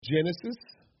Genesis.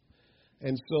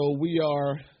 And so we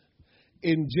are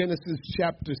in Genesis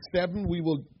chapter 7. We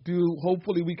will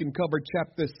hopefully we can cover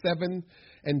chapter 7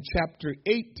 and chapter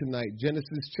 8 tonight.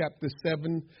 Genesis chapter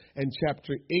 7 and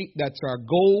chapter 8. That's our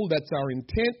goal. That's our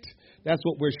intent. That's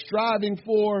what we're striving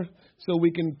for. So we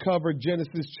can cover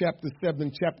Genesis chapter 7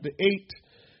 and chapter 8.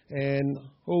 And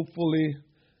hopefully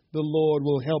the Lord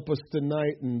will help us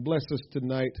tonight and bless us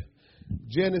tonight.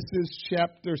 Genesis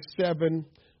chapter 7.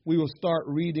 We will start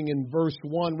reading in verse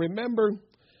 1. Remember,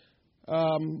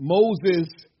 Moses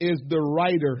is the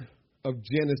writer of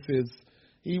Genesis.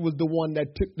 He was the one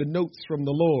that took the notes from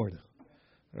the Lord.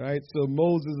 Right? So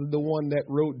Moses is the one that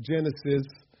wrote Genesis.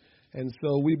 And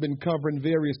so we've been covering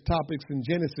various topics in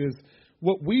Genesis.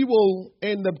 What we will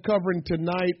end up covering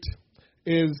tonight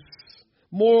is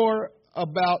more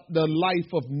about the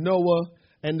life of Noah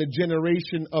and the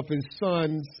generation of his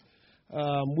sons.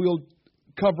 We'll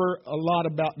cover a lot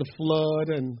about the flood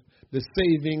and the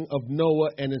saving of Noah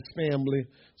and his family.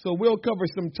 So we'll cover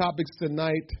some topics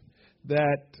tonight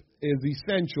that is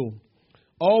essential.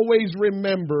 Always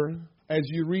remember, as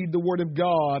you read the Word of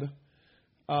God,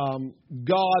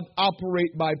 God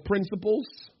operates by principles.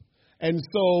 And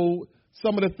so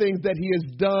some of the things that he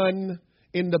has done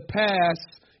in the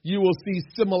past, you will see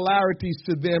similarities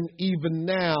to them even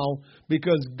now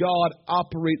because God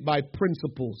operates by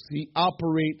principles. He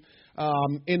operates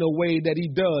in a way that he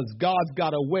does. God's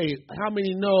got a way. How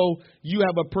many know you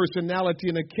have a personality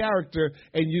and a character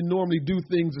and you normally do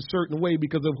things a certain way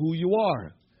because of who you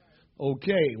are?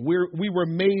 Okay, we were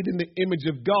made in the image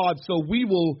of God, so we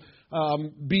will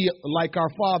be like our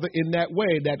Father in that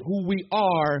way, that who we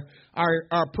are,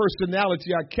 our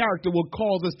personality, our character will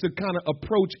cause us to kind of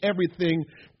approach everything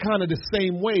kind of the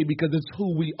same way because it's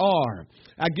who we are.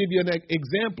 I give you an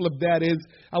example of that is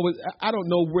I don't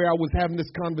know where I was having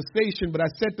this conversation, but I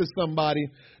said to somebody,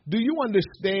 do you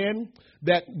understand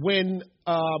that when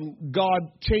God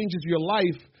changes your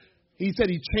life, he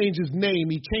said he changes name.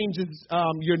 He changes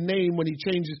your name when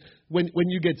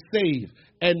you get saved.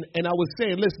 And I was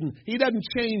saying, listen, he doesn't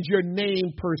change your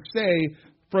name per se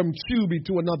from Chubby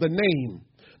to another name.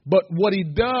 But what he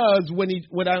does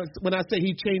when I say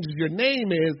he changes your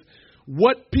name is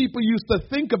what people used to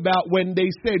think about when they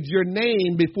said your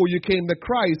name before you came to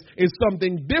Christ is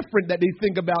something different that they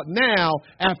think about now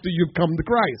after you've come to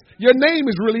Christ. Your name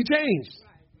is really changed.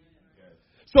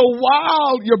 So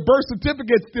while your birth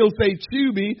certificate still say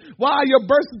Chubby, while your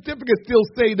birth certificate still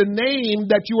say the name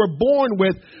that you were born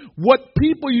with, what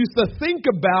people used to think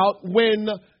about when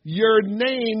your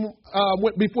name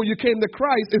before you came to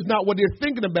Christ is not what they're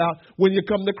thinking about when you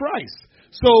come to Christ.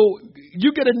 So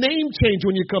you get a name change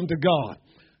when you come to God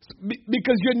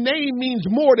because your name means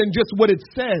more than just what it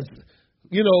says.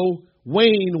 You know,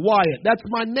 Wayne Wyatt. That's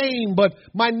my name, but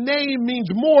my name means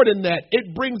more than that.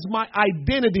 It brings my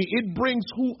identity. It brings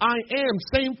who I am.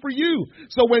 Same for you.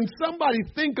 So when somebody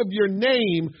think of your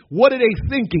name, what are they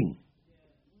thinking?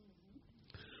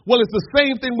 Well, it's the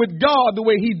same thing with God, the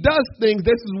way he does things.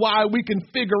 This is why we can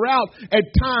figure out at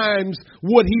times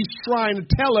what he's trying to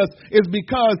tell us is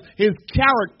because his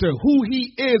character, who he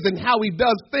is and how he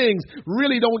does things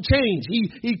really don't change.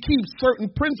 He keeps certain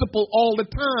principles all the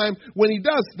time when he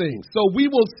does things. So we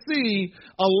will see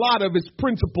a lot of his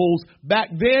principles back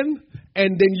then,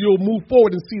 and then you'll move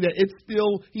forward and see that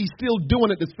he's still doing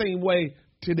it the same way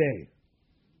today.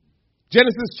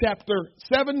 Genesis chapter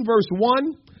 7, verse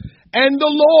 1. And the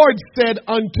Lord said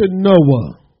unto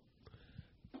Noah,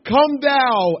 come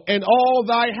thou and all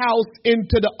thy house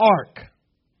into the ark,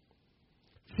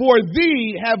 for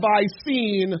thee have I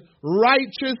seen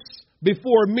righteous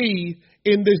before me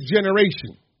in this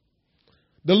generation.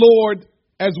 The Lord,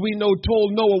 as we know,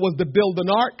 told Noah was to build an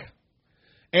ark.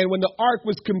 And when the ark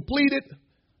was completed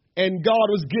and God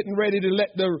was getting ready to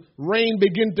let the rain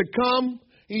begin to come,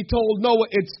 he told Noah,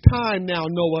 it's time now,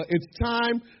 Noah. It's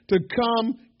time to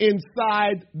come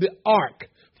inside the ark.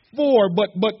 But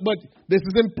this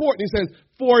is important. He says,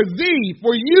 for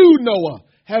you, Noah,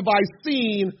 have I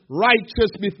seen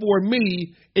righteous before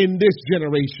me in this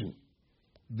generation.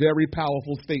 Very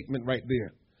powerful statement right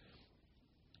there.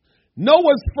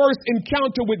 Noah's first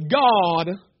encounter with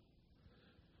God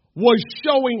was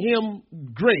showing him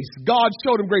grace. God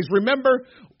showed him grace. Remember,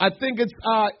 I think it's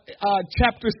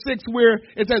chapter 6 where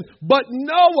it says, but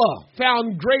Noah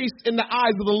found grace in the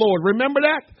eyes of the Lord. Remember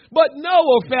that? But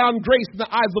Noah found grace in the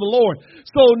eyes of the Lord.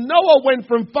 So Noah went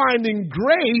from finding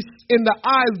grace in the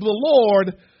eyes of the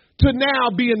Lord to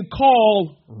now being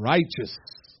called righteous.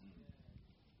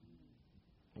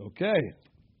 Okay.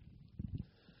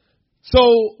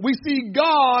 So we see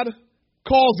God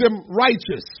calls him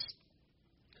righteous.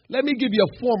 Let me give you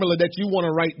a formula that you want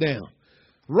to write down.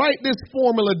 Write this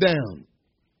formula down.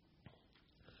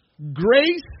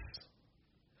 Grace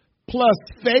plus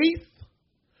faith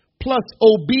plus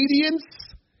obedience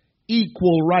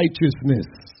equal righteousness.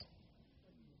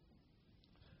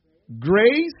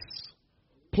 Grace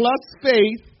plus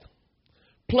faith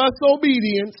plus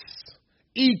obedience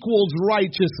equals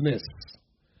righteousness.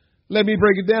 Let me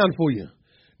break it down for you.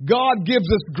 God gives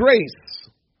us grace.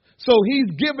 So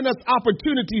he's given us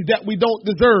opportunities that we don't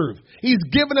deserve. He's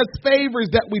given us favors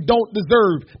that we don't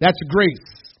deserve. That's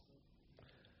grace.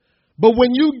 But when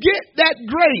you get that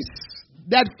grace,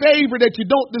 that favor that you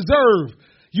don't deserve,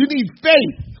 you need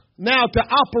faith now to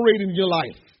operate in your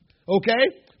life. Okay?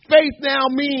 Faith now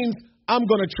means I'm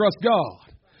going to trust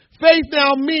God. Faith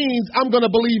now means I'm going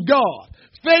to believe God.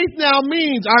 Faith now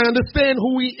means I understand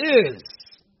who he is.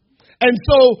 And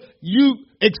so you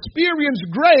experience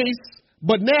grace,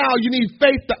 but now you need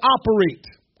faith to operate.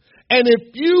 And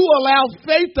if you allow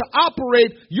faith to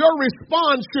operate, your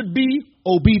response should be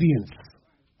obedience.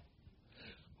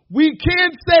 We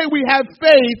can't say we have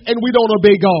faith and we don't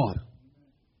obey God.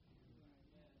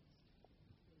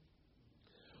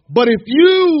 But if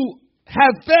you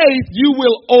have faith, you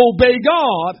will obey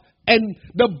God. And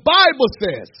the Bible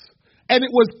says, and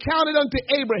it was counted unto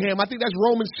Abraham. I think that's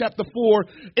Romans chapter 4.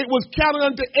 It was counted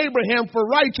unto Abraham for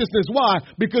righteousness. Why?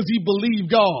 Because he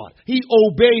believed God. He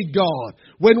obeyed God.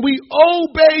 When we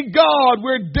obey God,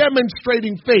 we're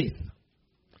demonstrating faith.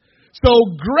 So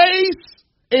grace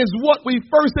is what we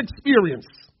first experience.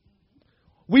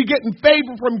 We get in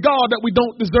favor from God that we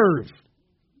don't deserve.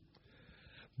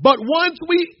 But once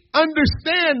we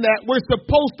understand that, we're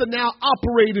supposed to now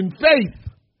operate in faith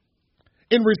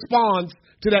in response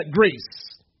to that grace.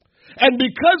 And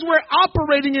because we're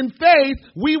operating in faith,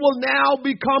 we will now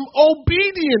become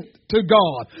obedient to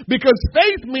God. Because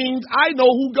faith means I know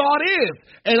who God is.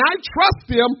 And I trust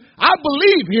him. I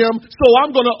believe him. So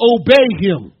I'm going to obey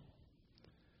him.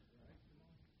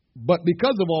 But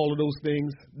because of all of those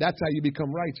things, that's how you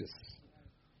become righteous.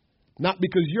 Not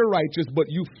because you're righteous, but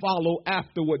you follow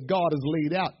after what God has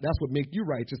laid out. That's what makes you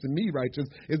righteous and me righteous.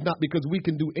 It's not because we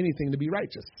can do anything to be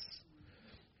righteous.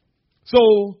 So,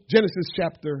 Genesis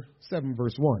chapter 7,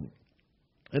 verse 1.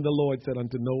 And the Lord said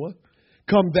unto Noah,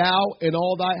 Come thou and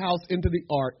all thy house into the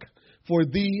ark, for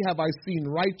thee have I seen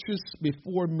righteous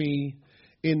before me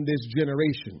in this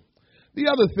generation. The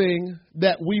other thing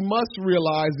that we must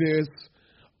realize is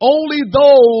only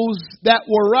those that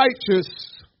were righteous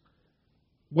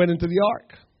went into the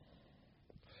ark.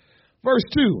 Verse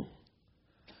 2.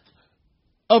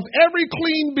 Of every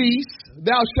clean beast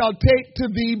thou shalt take to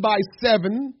thee by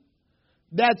 7.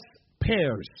 That's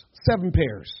pairs, 7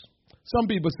 pairs. Some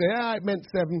people say, I meant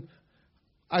 7.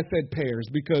 I said pairs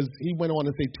because he went on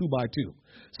to say 2 by 2.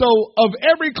 So of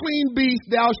every clean beast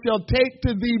thou shalt take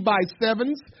to thee by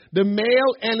 7s, the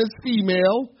male and his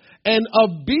female, and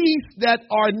of beasts that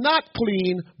are not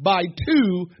clean by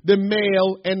 2, the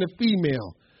male and the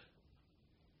female.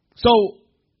 So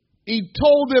he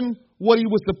told them what he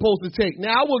was supposed to take.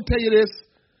 Now I will tell you this,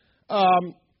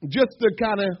 just to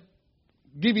kind of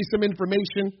give you some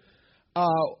information.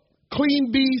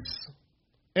 Clean beasts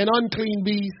and unclean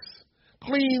beasts.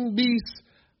 Clean beasts,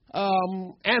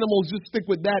 animals, just stick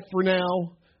with that for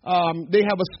now. They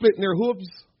have a split in their hooves.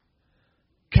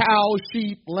 Cow,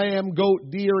 sheep, lamb, goat,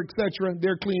 deer, etc.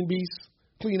 They're clean beasts,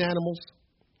 clean animals.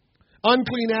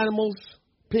 Unclean animals,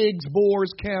 pigs,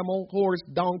 boars, camel, horse,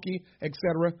 donkey,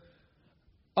 etc.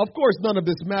 Of course, none of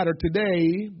this matter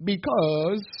today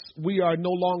because we are no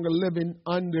longer living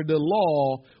under the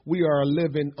law. We are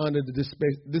living under the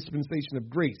dispensation of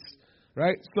grace,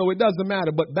 right? So it doesn't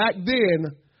matter. But back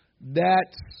then,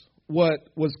 that's what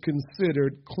was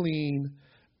considered clean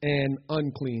and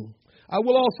unclean. I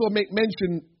will also make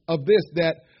mention of this,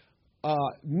 that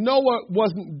Noah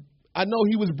wasn't, I know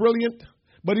he was brilliant,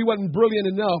 but he wasn't brilliant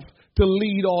enough to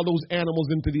lead all those animals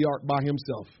into the ark by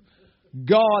himself.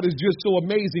 God is just so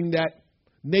amazing that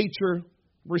nature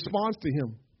responds to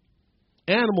him.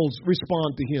 Animals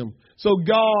respond to him. So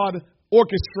God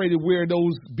orchestrated where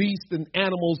those beasts and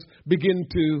animals begin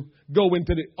to go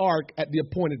into the ark at the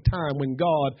appointed time when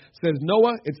God says,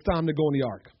 Noah, it's time to go in the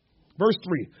ark. Verse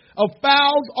 3, of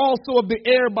fowls also of the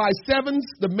air by 7s,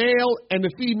 the male and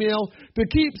the female, to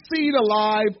keep seed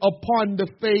alive upon the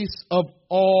face of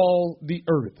all the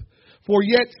earth. For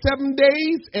yet 7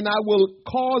 days, and I will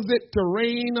cause it to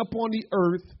rain upon the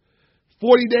earth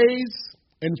 40 days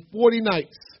and 40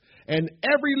 nights. And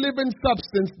every living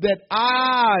substance that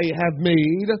I have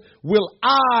made will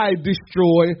I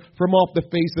destroy from off the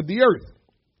face of the earth.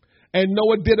 And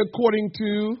Noah did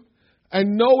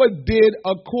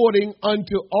according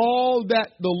unto all that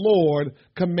the Lord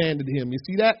commanded him. You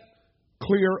see that?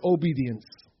 clear obedience.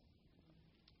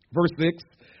 Verse 6.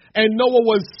 And Noah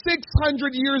was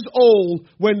 600 years old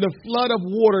when the flood of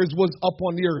waters was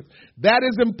upon the earth. That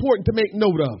is important to make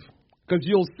note of, because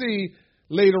you'll see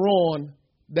later on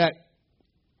that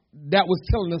was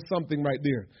telling us something right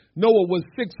there. Noah was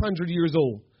 600 years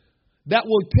old. That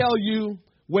will tell you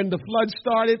when the flood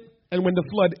started and when the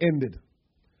flood ended.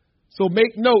 So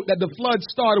make note that the flood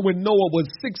started when Noah was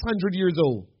 600 years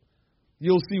old.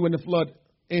 You'll see when the flood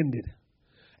ended.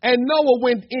 And Noah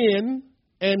went in,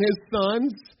 and his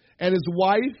sons and his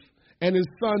wife and his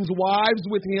sons' wives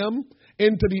with him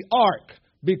into the ark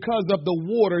because of the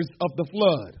waters of the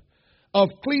flood, of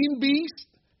clean beasts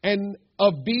and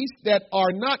of beasts that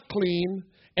are not clean,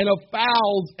 and of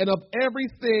fowls and of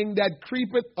everything that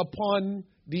creepeth upon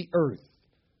the earth.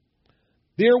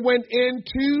 There went in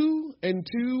two and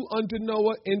two unto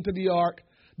Noah into the ark,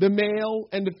 the male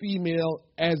and the female,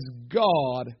 as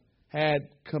God had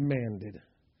commanded.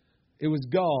 It was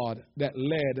God that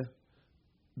led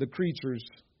the creatures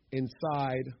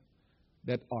inside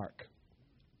that ark.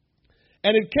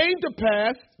 And it came to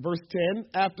pass, verse 10,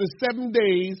 after 7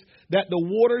 days, that the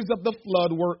waters of the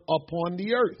flood were upon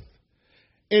the earth.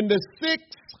 In the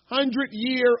 600th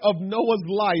year of Noah's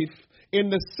life, in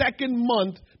the second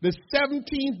month, the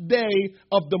 17th day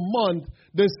of the month,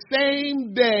 the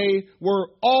same day were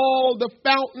all the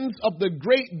fountains of the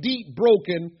great deep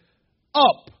broken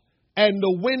up, and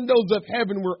the windows of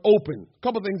heaven were open. A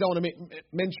couple of things I want to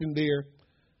mention there.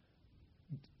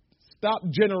 Stop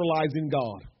generalizing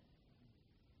God.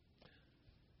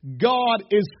 God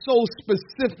is so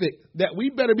specific that we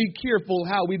better be careful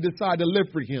how we decide to live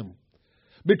for him.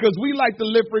 Because we like to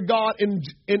live for God in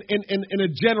a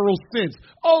general sense.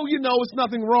 Oh, it's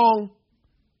nothing wrong.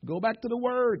 Go back to the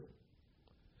Word.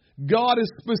 God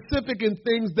is specific in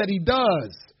things that he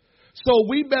does. So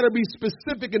we better be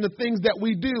specific in the things that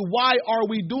we do. Why are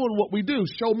we doing what we do?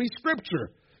 Show me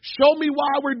Scripture. Show me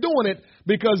why we're doing it.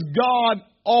 Because God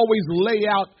always lay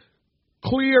out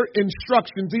clear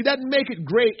instructions. He doesn't make it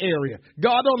gray area.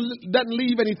 God doesn't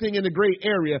leave anything in the gray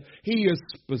area. He is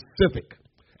specific.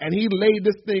 And he laid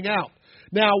this thing out.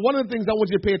 Now, one of the things I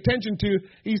want you to pay attention to,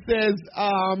 he says,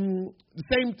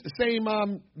 the same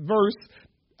verse,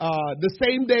 the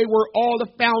same day were all the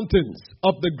fountains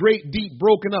of the great deep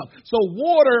broken up. So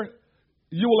water,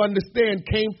 you will understand,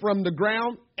 came from the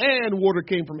ground and water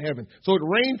came from heaven. So it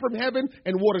rained from heaven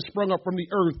and water sprung up from the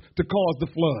earth to cause the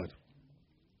flood.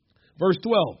 Verse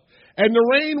 12, and the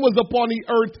rain was upon the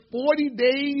earth 40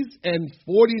 days and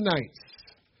 40 nights.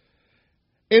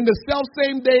 In the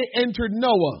selfsame day entered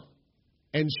Noah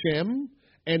and Shem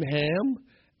and Ham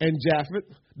and Japheth,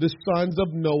 the sons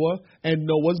of Noah, and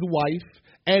Noah's wife,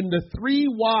 and the 3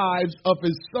 wives of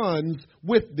his sons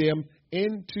with them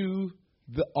into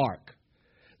the ark.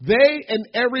 They and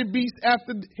every beast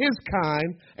after his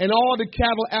kind, and all the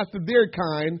cattle after their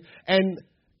kind, and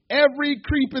every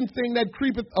creeping thing that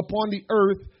creepeth upon the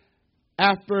earth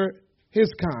after his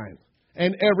kind.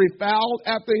 And every fowl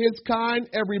after his kind,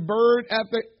 every bird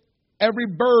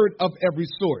of every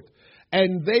sort.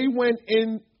 And they went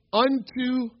in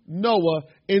unto Noah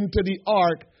into the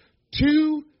ark,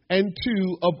 2 and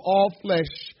 2 of all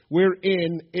flesh,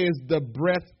 wherein is the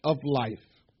breath of life.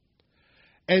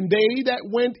 And they that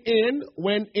went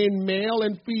in male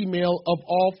and female of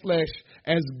all flesh,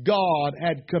 as God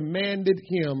had commanded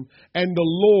him, and the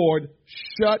Lord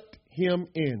shut him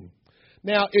in.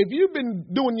 Now, if you've been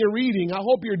doing your reading, I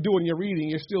hope you're doing your reading.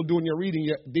 You're still doing your reading,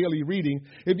 your daily reading.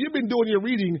 If you've been doing your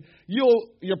reading, you'll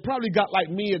probably got like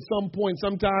me at some point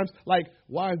sometimes, like,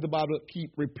 why does the Bible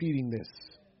keep repeating this?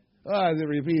 Why is it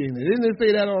repeating this? Didn't it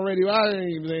say that already? Why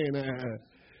ain't it saying that?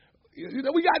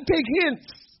 We got to take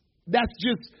hints. That's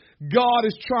just God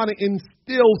is trying to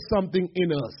instill something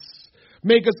in us.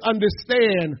 Make us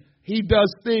understand he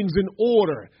does things in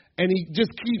order. And he just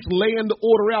keeps laying the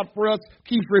order out for us,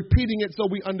 keeps repeating it so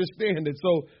we understand it.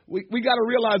 So we got to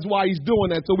realize why he's doing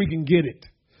that so we can get it.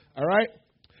 All right?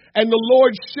 And the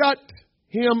Lord shut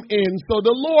him in. So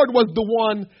the Lord was the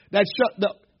one that shut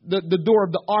the door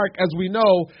of the ark, as we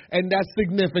know, and that's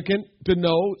significant to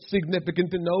know.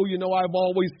 I've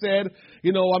always said,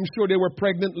 I'm sure there were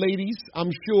pregnant ladies.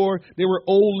 I'm sure there were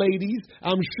old ladies.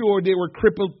 I'm sure there were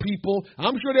crippled people.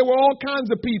 I'm sure there were all kinds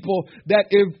of people that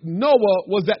if Noah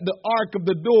was at the ark of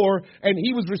the door and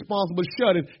he was responsible to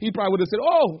shut it, he probably would have said,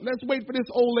 oh, let's wait for this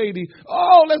old lady.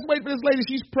 Oh, let's wait for this lady.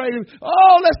 She's pregnant.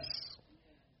 Oh,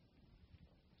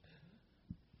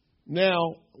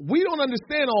 Now, we don't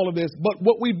understand all of this, but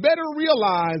what we better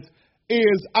realize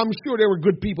is I'm sure there were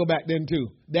good people back then too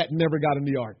that never got in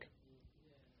the ark.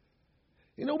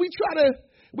 We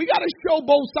got to show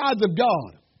both sides of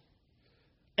God.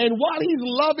 And while he's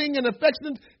loving and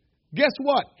affectionate, guess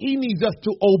what? He needs us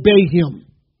to obey him.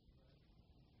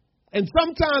 And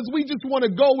sometimes we just want to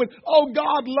go with, oh,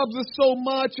 God loves us so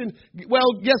much. And,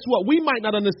 well, guess what? We might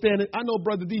not understand it. I know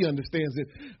Brother D understands it.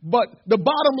 But the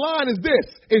bottom line is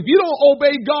this. If you don't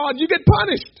obey God, you get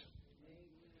punished.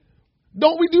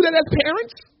 Don't we do that as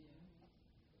parents?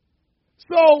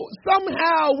 So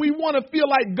somehow we want to feel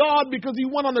like God, because he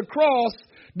went on the cross,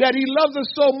 that he loves us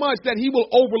so much that he will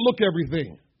overlook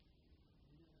everything.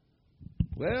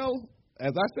 Well,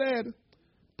 as I said,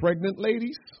 pregnant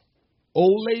ladies,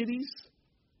 old ladies,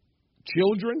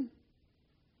 children,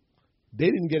 they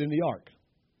didn't get in the ark.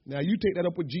 Now, you take that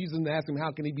up with Jesus and ask him,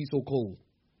 how can he be so cold?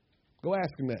 Go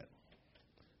ask him that.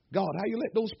 God, how you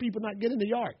let those people not get in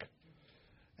the ark?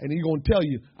 And he's going to tell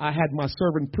you, I had my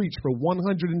servant preach for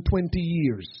 120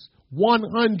 years.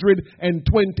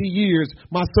 120 years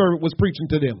my servant was preaching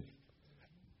to them.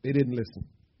 They didn't listen.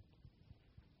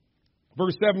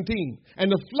 Verse 17,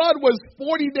 and the flood was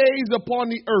 40 days upon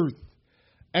the earth,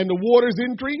 and the waters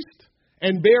increased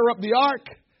and bare up the ark,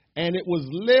 and it was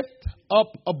lift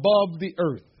up above the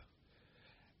earth.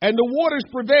 And the waters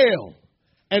prevailed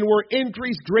and were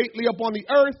increased greatly upon the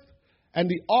earth, and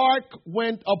the ark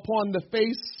went upon the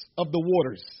face of the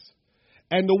waters.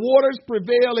 And the waters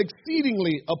prevailed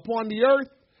exceedingly upon the earth,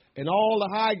 and all the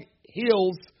high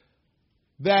hills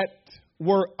that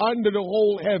were under the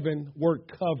whole heaven were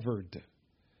covered.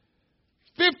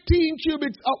 15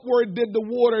 cubits upward did the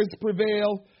waters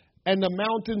prevail, and the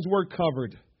mountains were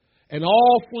covered, and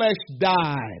all flesh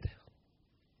died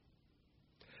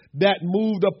that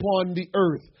moved upon the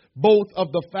earth, both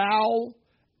of the fowl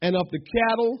and of the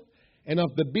cattle and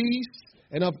of the beasts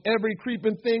and of every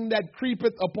creeping thing that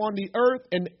creepeth upon the earth,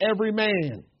 and every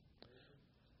man,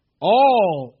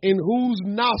 all in whose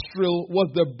nostril was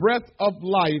the breath of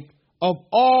life, of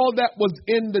all that was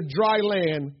in the dry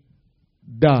land,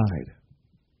 died.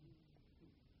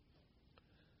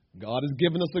 God has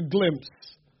given us a glimpse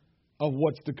of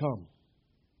what's to come.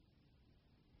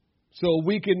 So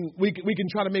we can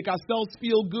try to make ourselves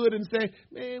feel good and say,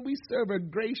 man, we serve a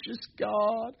gracious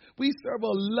God. We serve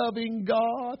a loving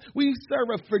God. We serve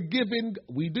a forgiving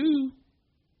God. We do.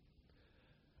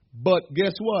 But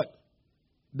guess what?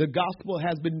 The gospel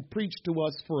has been preached to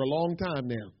us for a long time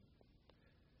now.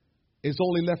 It's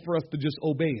only left for us to just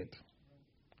obey it.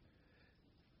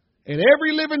 And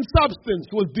every living substance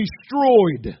was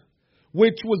destroyed,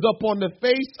 which was upon the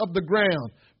face of the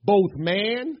ground, both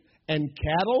man and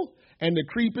cattle, and the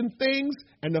creeping things,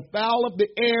 and the fowl of the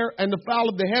air, and the fowl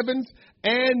of the heavens,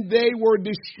 and they were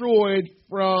destroyed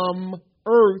from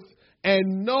earth.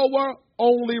 And Noah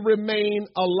only remained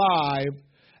alive,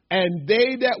 and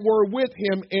they that were with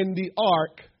him in the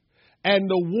ark, and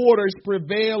the waters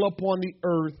prevail upon the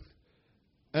earth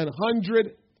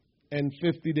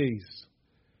 150 days.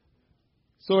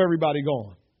 So everybody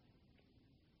gone.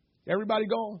 Everybody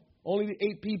gone. Only the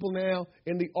 8 people now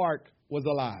in the ark was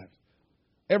alive.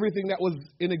 Everything that was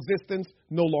in existence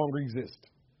no longer exists.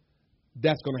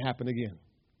 That's going to happen again.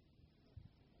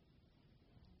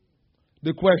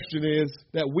 The question is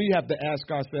that we have to ask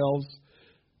ourselves,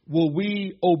 will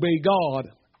we obey God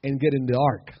and get in the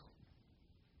ark?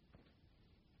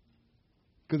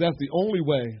 Because that's the only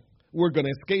way we're going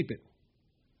to escape it.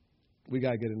 We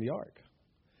got to get in the ark.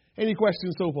 Any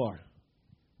questions so far?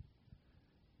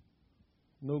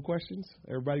 No questions?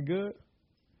 Everybody good?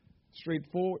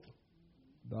 Straightforward?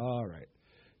 All right.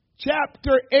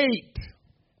 Chapter 8,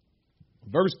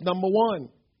 verse number 1.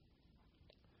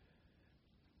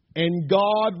 And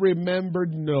God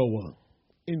remembered Noah.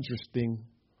 Interesting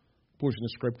portion of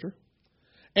scripture.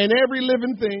 And every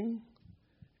living thing,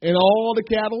 and all the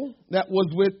cattle that was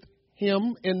with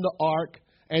him in the ark.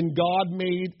 And God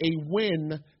made a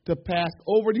wind to pass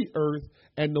over the earth,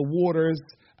 and the waters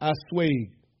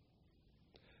assuaged.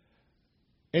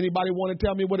 Anybody want to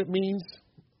tell me what it means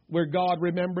where God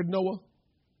remembered Noah?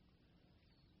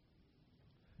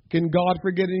 Can God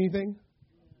forget anything?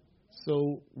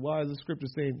 So why is the scripture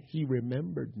saying he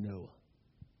remembered Noah?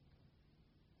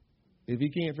 If he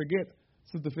can't forget,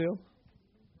 Sister Phil?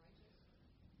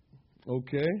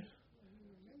 Okay.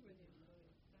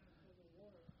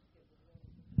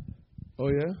 Oh,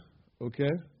 yeah?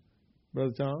 Okay.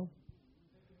 Brother Tom?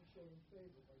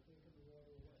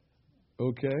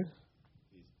 Okay.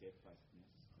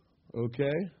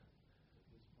 Okay.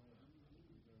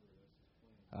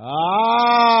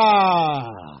 Ah!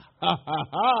 Ha, ha,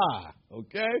 ha.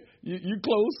 Okay. You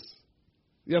close.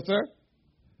 Yes, sir?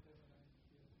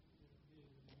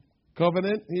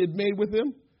 Covenant he had made with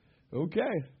him?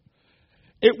 Okay.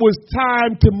 It was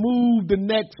time to move the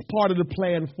next part of the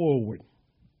plan forward.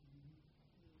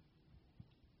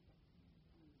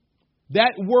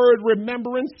 That word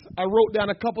remembrance, I wrote down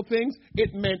a couple things.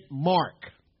 It meant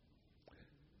mark.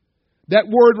 That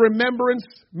word remembrance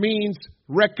means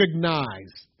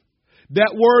recognized.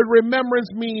 That word remembrance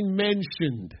means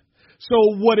mentioned. So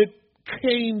what it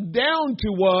came down to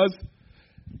was,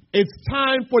 it's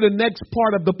time for the next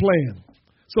part of the plan.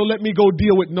 So let me go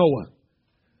deal with Noah.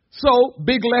 So,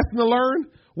 big lesson to learn.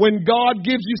 When God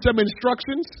gives you some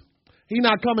instructions, He's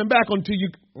not coming back until you...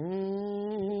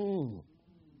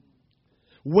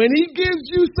 When He gives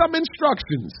you some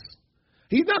instructions,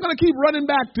 He's not going to keep running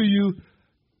back to you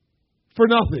for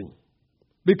nothing,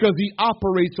 because He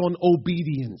operates on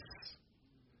obedience.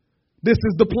 This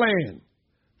is the plan.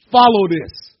 Follow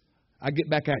this. I get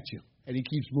back at you. And He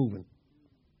keeps moving.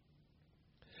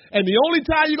 And the only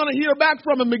time you're going to hear back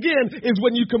from Him again is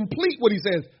when you complete what He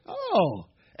says. Oh,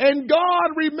 and God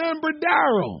remembered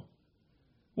Darrell.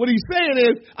 What He's saying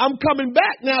is, I'm coming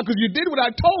back now because you did what I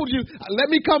told you. Let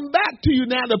me come back to you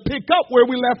now to pick up where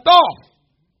we left off.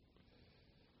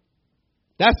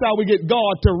 That's how we get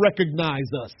God to recognize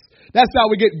us. That's how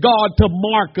we get God to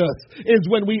mark us, is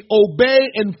when we obey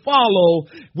and follow.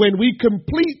 When we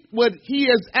complete what He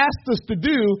has asked us to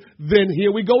do, then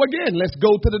here we go again. Let's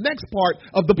go to the next part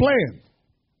of the plan.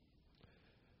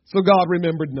 So God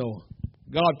remembered Noah.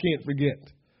 God can't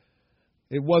forget.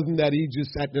 It wasn't that He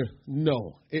just had to,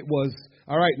 no. It was,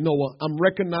 all right, Noah, I'm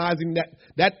recognizing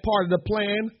that part of the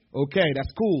plan. Okay,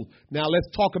 that's cool. Now let's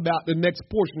talk about the next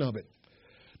portion of it.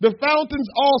 The fountains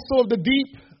also of the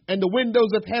deep and the windows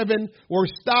of heaven were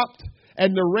stopped,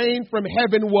 and the rain from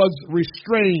heaven was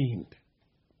restrained.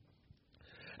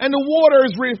 And the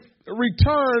waters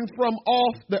returned from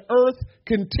off the earth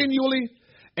continually,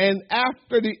 and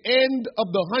after the end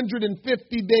of the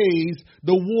 150 days,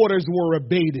 the waters were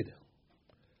abated.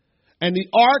 And the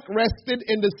ark rested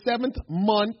in the 7th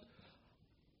month,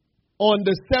 on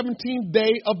the 17th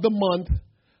day of the month,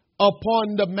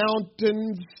 upon the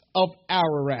mountains of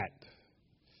Ararat.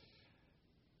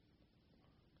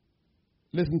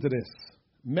 Listen to this.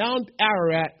 Mount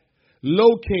Ararat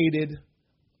located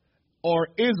or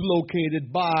is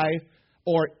located by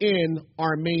or in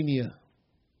Armenia.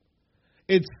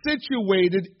 It's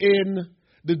situated in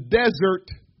the desert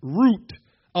route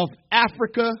of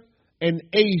Africa and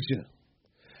Asia.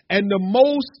 And the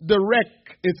most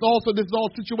direct, this is all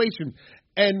situation.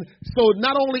 And so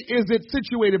not only is it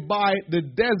situated by the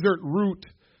desert route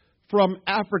from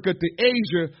Africa to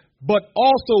Asia, but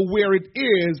also where it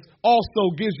is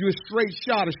also gives you a straight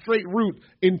shot, a straight route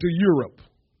into Europe.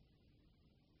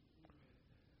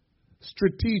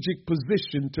 Strategic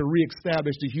position to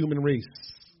reestablish the human race.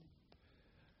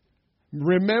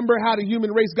 Remember how the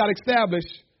human race got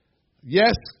established?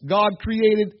 Yes, God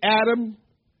created Adam,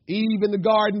 Eve in the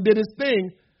garden, did His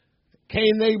thing.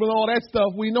 Cain and Abel and all that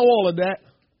stuff. We know all of that.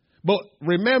 But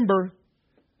remember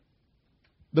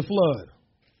the flood.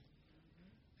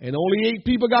 And only 8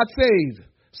 people got saved.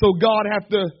 So God had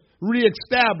to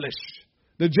reestablish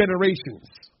the generations.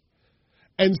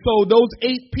 And so those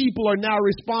 8 people are now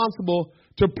responsible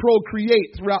to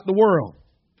procreate throughout the world.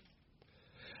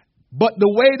 But the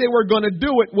way they were going to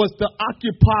do it was to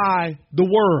occupy the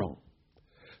world.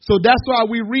 So that's why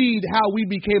we read how we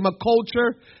became a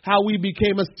culture, how we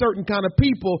became a certain kind of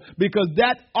people, because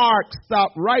that ark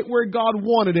stopped right where God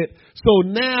wanted it. So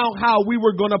now how we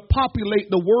were going to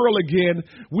populate the world again,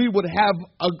 we would have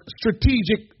a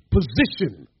strategic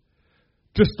position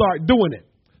to start doing it.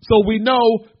 So we know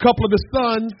a couple of the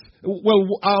sons,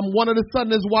 one of the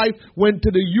sons and his wife went to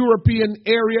the European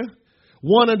area.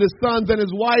 One of the sons and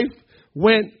his wife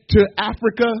went to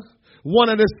Africa. One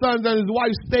of the sons and his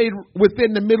wife stayed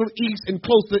within the Middle East and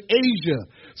close to Asia.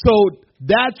 So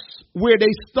that's where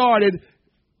they started,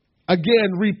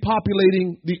 again,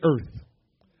 repopulating the earth.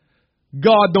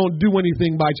 God don't do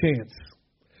anything by chance.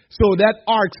 So that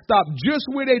ark stopped just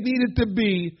where they needed to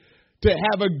be to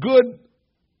have a good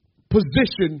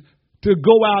position to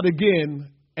go out again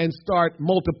and start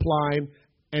multiplying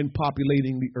and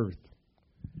populating the earth.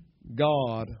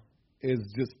 God is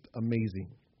just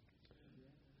amazing.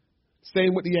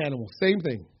 Same with the animals. Same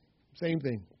thing. Same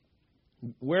thing.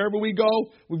 Wherever we go,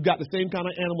 we've got the same kind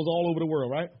of animals all over the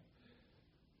world, right?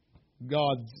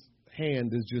 God's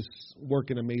hand is just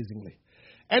working amazingly.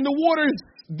 And the waters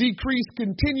decreased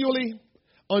continually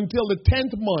until the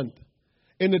 10th month.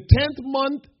 In the 10th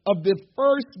month of the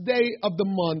first day of the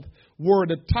month were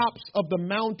the tops of the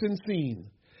mountain seen.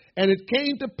 And it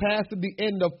came to pass at the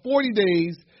end of 40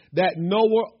 days that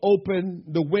Noah opened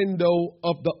the window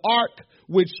of the ark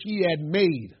which he had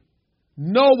made.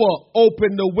 Noah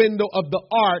opened the window of the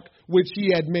ark which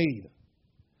he had made.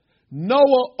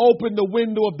 Noah opened the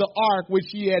window of the ark which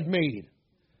he had made.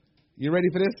 You ready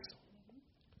for this?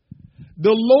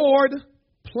 The Lord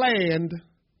planned,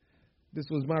 this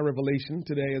was my revelation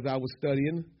today as I was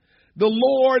studying. The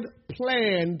Lord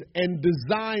planned and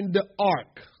designed the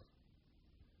ark,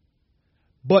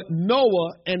 but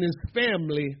Noah and his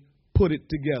family put it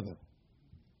together.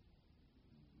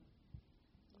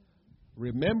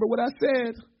 Remember what I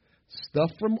said? Stuff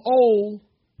from old,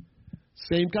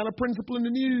 same kind of principle in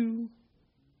the new.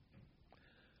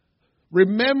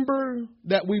 Remember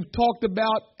that we've talked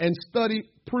about and studied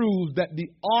proves that the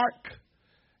ark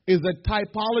is a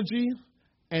typology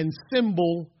and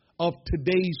symbol of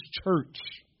today's church.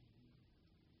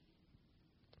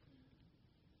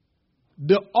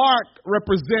 The ark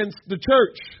represents the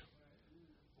church.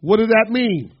 What does that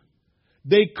mean?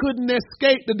 They couldn't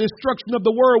escape the destruction of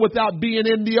the world without being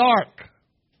in the ark.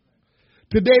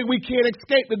 Today we can't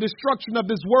escape the destruction of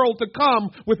this world to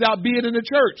come without being in the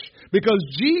church. Because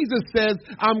Jesus says,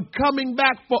 I'm coming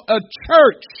back for a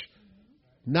church,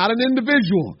 not an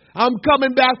individual. I'm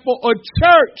coming back for a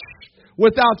church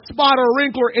without spot or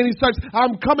wrinkle or any such.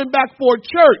 I'm coming back for a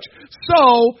church.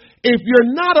 So if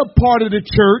you're not a part of the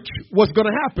church, what's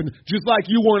going to happen? Just like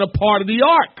you weren't a part of the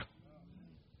ark.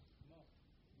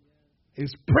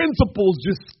 His principles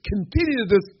just continue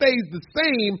to stay the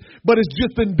same, but it's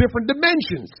just in different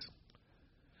dimensions.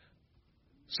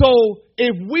 So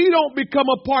if we don't become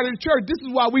a part of the church, this is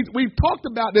why we've talked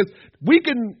about this. We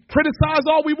can criticize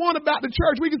all we want about the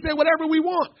church. We can say whatever we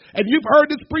want. And you've heard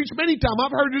this preached many times.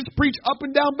 I've heard this preached up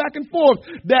and down, back and forth,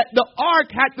 that the ark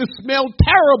had to smell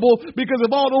terrible because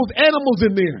of all those animals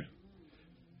in there.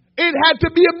 It had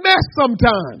to be a mess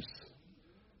sometimes.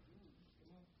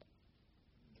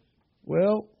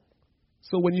 Well,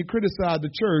 so when you criticize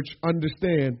the church,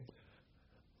 understand,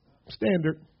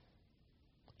 standard.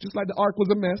 Just like the ark was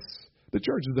a mess, the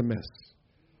church is a mess.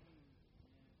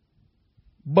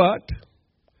 But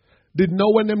did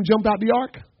Noah and them jump out the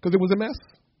ark because it was a mess?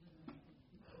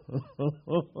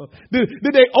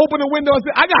 Did they open the window and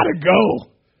say, I got to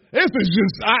go. This is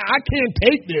just, I can't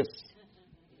take this.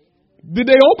 Did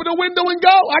they open the window and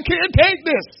go? I can't take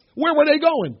this. Where were they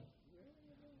going?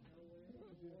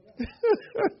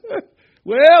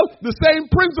 Well, the same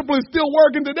principle is still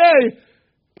working today.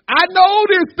 I know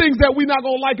there's things that we're not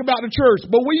going to like about the church,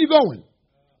 but where you going?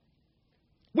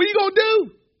 What are you going to do?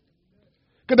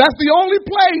 Because that's the only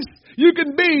place you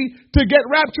can be to get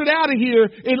raptured out of here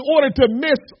in order to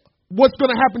miss what's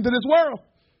going to happen to this world.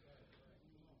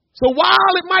 So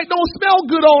while it might don't smell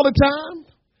good all the time,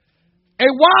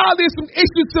 and while there's some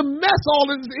issues, some mess all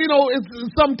the,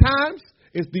 sometimes,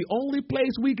 it's the only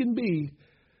place we can be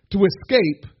to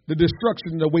escape the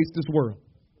destruction that awaits this world.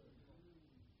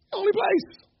 The only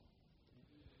place.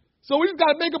 So we just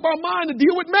got to make up our mind to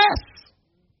deal with mess.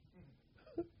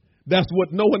 That's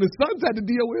what Noah and his sons had to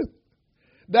deal with.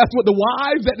 That's what the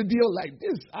wives had to deal with. Like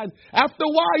this. After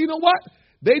a while, you know what?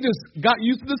 They just got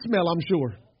used to the smell, I'm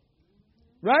sure.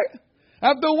 Right?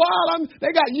 After a while,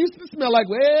 they got used to the smell. Like,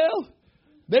 well,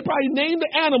 they probably named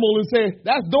the animal and said,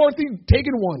 that's Dorothy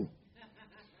taking one.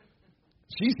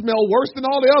 She smelled worse than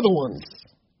all the other ones.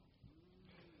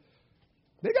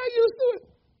 They got used to it.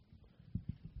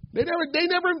 They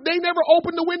never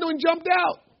opened the window and jumped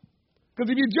out.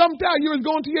 Because if you jumped out, you was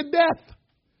going to your death.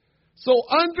 So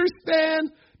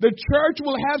understand the church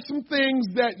will have some things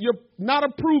that you're not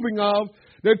approving of.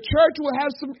 The church will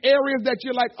have some areas that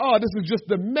you're like, oh, this is just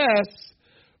a mess.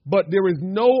 But there is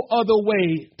no other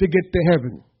way to get to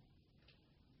heaven.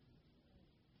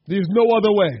 There's no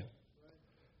other way.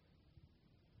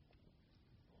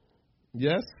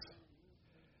 Yes?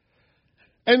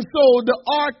 And so the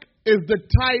ark is the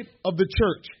type of the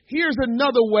church. Here's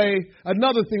another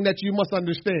thing that you must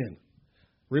understand.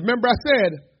 Remember I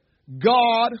said,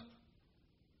 God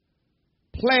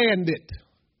planned it,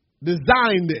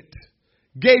 designed it,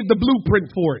 gave the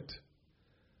blueprint for it.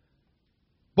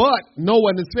 But Noah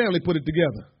and his family put it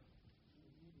together.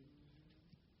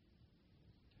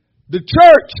 The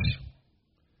church,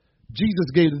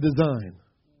 Jesus gave the design.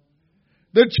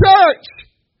 The church,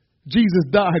 Jesus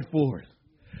died for it.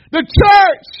 The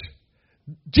church,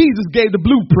 Jesus gave the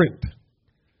blueprint.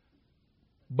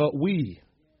 But we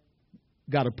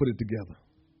got to put it together.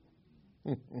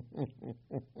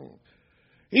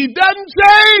 He doesn't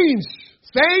change.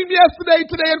 Same yesterday,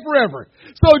 today, and forever.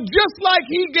 So just like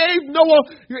he gave Noah,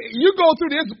 you go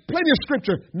through this, plenty of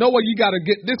scripture. Noah, you got to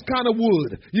get this kind of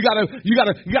wood. You got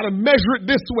to measure it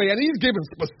this way. And he's giving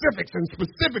specifics and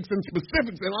specifics and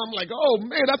specifics. And I'm like, oh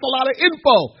man, that's a lot of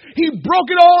info. He broke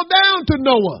it all down to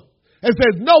Noah and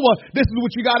says, Noah, this is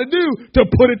what you got to do to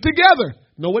put it together.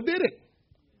 Noah did it.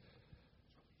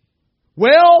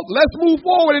 Well, let's move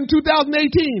forward in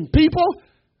 2018. People,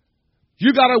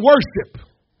 you got to worship.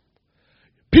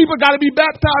 People got to be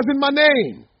baptized in my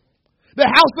name. The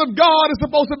house of God is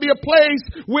supposed to be a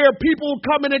place where people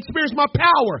come and experience my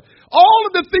power. All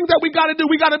of the things that we got to do,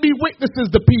 we got to be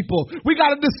witnesses to people. We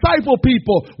got to disciple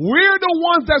people. We're the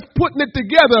ones that's putting it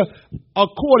together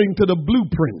according to the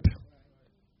blueprint.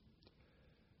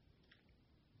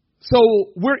 So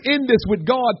we're in this with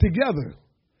God together.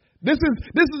 This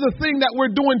is the thing that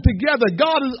we're doing together.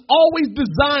 God has always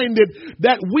designed it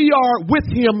that we are with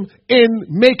him in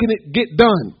making it get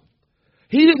done.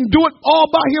 He didn't do it all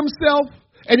by himself,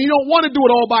 and he don't want to do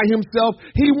it all by himself.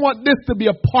 He wants this to be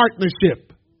a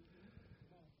partnership.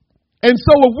 And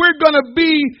so if we're going to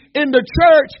be in the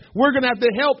church, we're going to have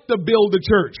to help to build the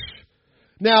church.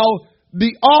 Now,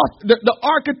 the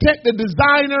architect, the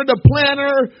designer, the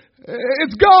planner,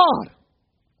 it's God.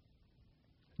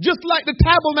 Just like the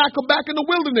tabernacle back in the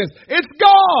wilderness, it's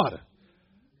God.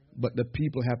 But the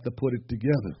people have to put it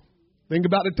together. Think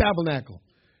about the tabernacle.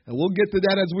 And we'll get to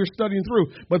that as we're studying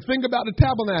through. But think about the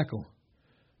tabernacle.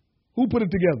 Who put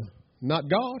it together? Not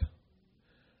God.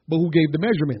 But who gave the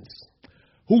measurements?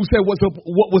 Who said what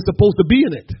was supposed to be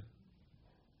in it?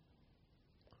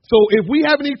 So if we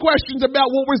have any questions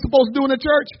about what we're supposed to do in the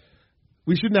church,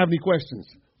 we shouldn't have any questions.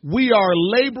 We are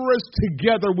laborers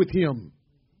together with him.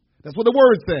 That's what the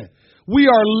word said. We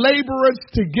are laborers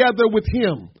together with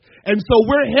him. And so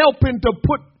we're helping to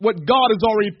put what God has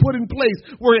already put in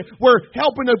place. We're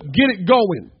helping to get it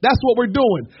going. That's what we're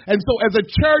doing. And so as a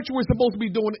church, we're supposed to be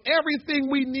doing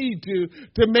everything we need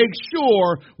to make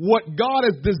sure what God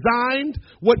has designed,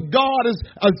 what God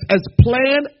has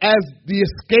planned as the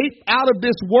escape out of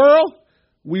this world,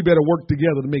 we better work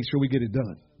together to make sure we get it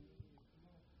done.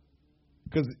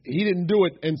 Because he didn't do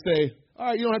it and say, all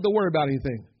right, you don't have to worry about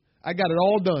anything. I got it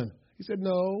all done. He said,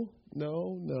 no.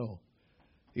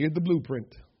 Here's the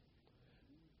blueprint.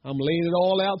 I'm laying it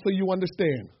all out so you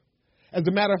understand. As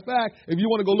a matter of fact, if you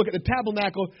want to go look at the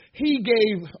tabernacle, he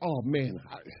gave,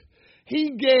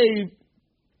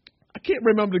 I can't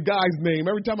remember the guy's name.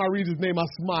 Every time I read his name, I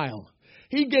smile.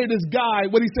 He gave this guy,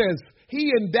 what he says,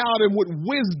 he endowed him with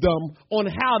wisdom on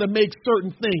how to make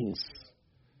certain things.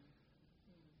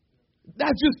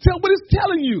 That's just what it's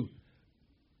telling you.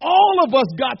 All of us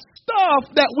got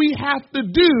stuff that we have to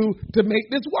do to make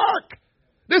this work.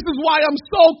 This is why I'm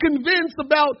so convinced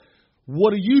about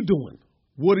what are you doing?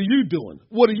 What are you doing?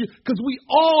 Because we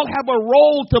all have a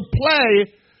role to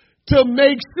play to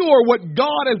make sure what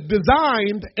God has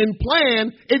designed and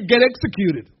planned, it get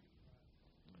executed.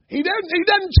 He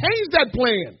doesn't change that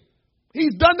plan.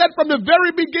 He's done that from the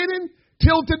very beginning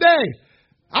till today.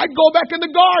 I go back in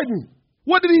the garden.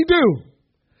 What did he do?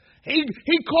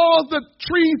 He caused the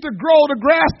trees to grow, the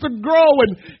grass to grow,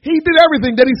 and he did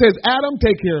everything. Then he says, Adam,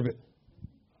 take care of it.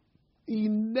 He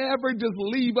never just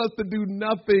leave us to do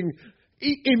nothing.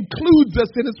 He includes us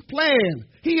in his plan.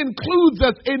 He includes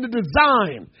us in the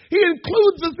design. He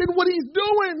includes us in what he's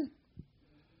doing.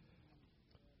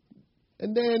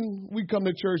 And then we come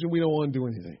to church and we don't want to do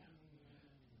anything.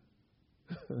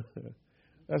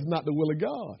 That's not the will of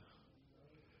God.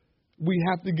 We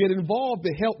have to get involved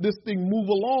to help this thing move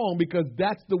along because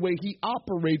that's the way he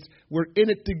operates. We're in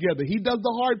it together. He does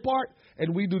the hard part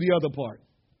and we do the other part.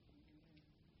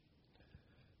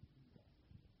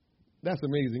 That's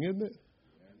amazing, isn't it?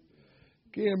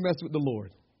 Can't mess with the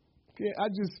Lord.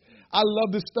 I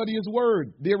love to study his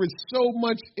word. There is so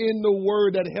much in the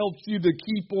word that helps you to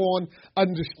keep on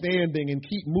understanding and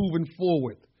keep moving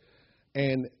forward.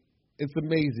 And it's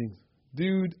amazing.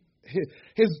 Dude,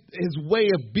 his way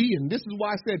of being. This is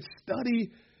why I said study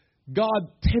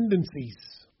God's tendencies,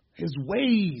 his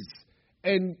ways.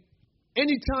 And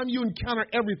anytime you encounter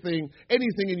anything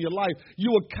in your life,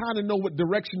 you will kind of know what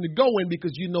direction to go in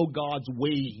because you know God's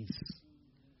ways.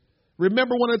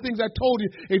 Remember one of the things I told you,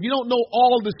 if you don't know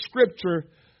all the scripture,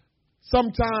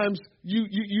 sometimes you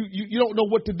don't know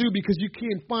what to do because you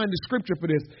can't find the scripture for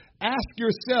this. Ask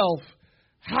yourself,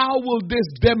 how will this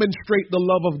demonstrate the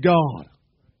love of God?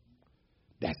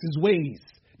 That's his ways.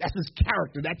 That's his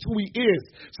character. That's who he is.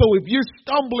 So if you're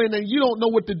stumbling and you don't know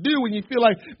what to do and you feel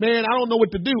like, man, I don't know what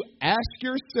to do, ask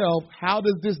yourself, how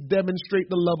does this demonstrate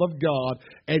the love of God?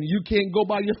 And you can't go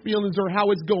by your feelings or how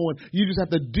it's going. You just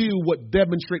have to do what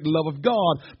demonstrates the love of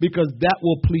God because that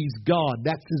will please God.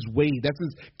 That's his way. That's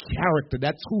his character.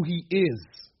 That's who he is.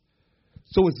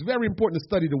 So it's very important to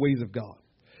study the ways of God.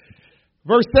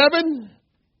 Verse 7,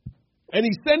 and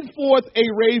he sent forth a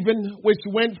raven which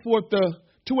went forth to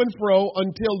and fro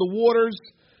until the waters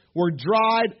were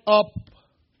dried up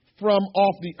from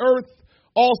off the earth.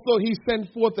 Also he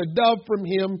sent forth a dove from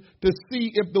him to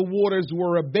see if the waters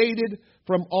were abated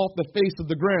from off the face of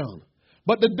the ground.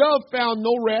 But the dove found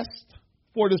no rest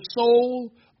for the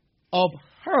soul of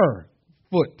her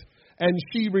foot. And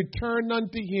she returned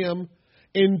unto him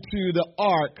into the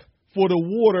ark for the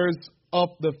waters of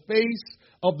the face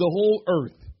of the whole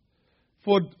earth.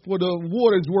 For the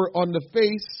waters were on the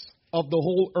face of the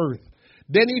whole earth.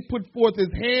 Then he put forth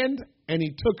his hand, and he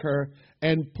took her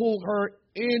and pulled her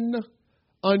in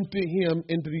unto him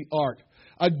into the ark.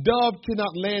 A dove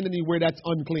cannot land anywhere that's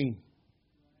unclean.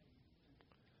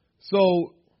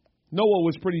 So Noah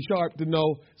was pretty sharp to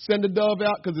know, send the dove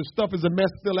out, because if stuff is a mess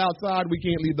still outside, we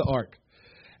can't leave the ark.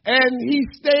 And he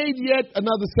stayed yet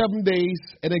another 7 days,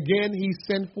 and again he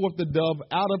sent forth the dove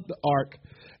out of the ark.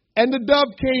 And the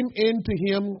dove came into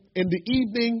him in the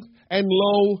evening, and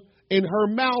lo, in her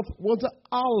mouth was an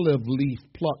olive leaf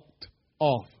plucked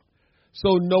off.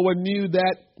 So Noah knew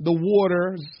that the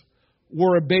waters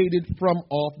were abated from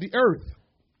off the earth.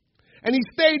 And he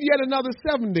stayed yet another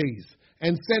 7 days,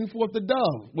 and sent forth the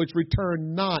dove, which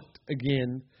returned not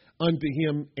again unto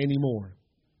him anymore.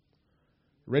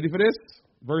 Ready for this?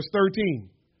 Verse 13.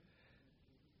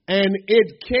 And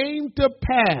it came to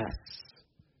pass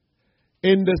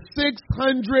in the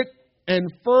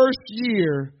 601st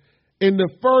year, in the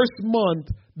first month,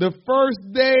 the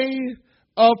first day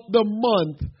of the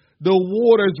month, the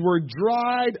waters were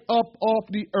dried up off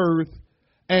the earth,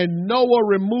 and Noah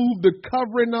removed the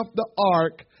covering of the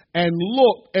ark, and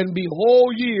looked, and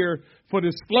behold year, for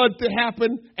this flood to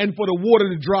happen and for the water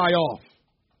to dry off.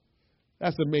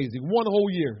 That's amazing. 1 whole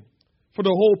year for the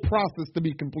whole process to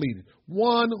be completed.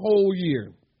 1 whole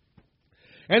year.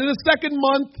 And in the second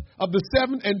month of the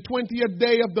 27th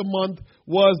day of the month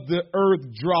was the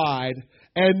earth dried.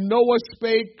 And Noah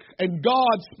spake, and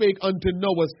God spake unto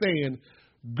Noah, saying,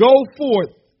 Go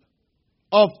forth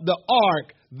of the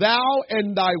ark, thou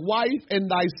and thy wife and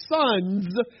thy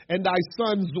sons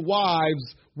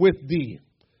wives with thee.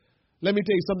 Let me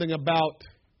tell you something about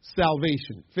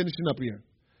salvation. Finishing up here.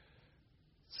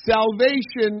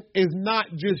 Salvation is not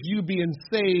just you being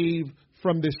saved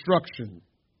from destruction.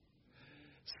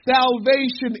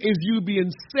 Salvation is you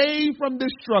being saved from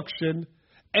destruction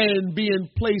and being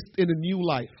placed in a new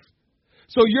life.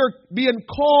 So you're being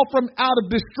called from out of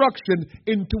destruction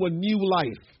into a new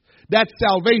life. That's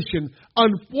salvation.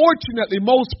 Unfortunately,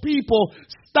 most people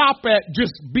stop at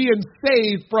just being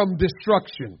saved from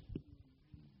destruction.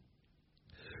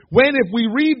 When if we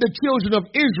read the children of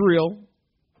Israel,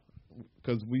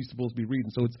 because we're supposed to be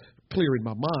reading, so it's clear in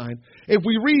my mind. If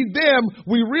we read them,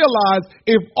 we realize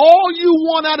if all you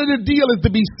want out of the deal is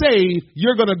to be saved,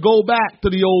 you're going to go back to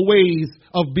the old ways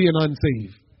of being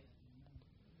unsaved.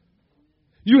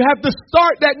 You have to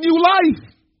start that new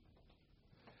life.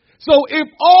 So if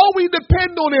all we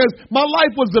depend on is my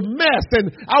life was a mess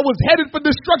and I was headed for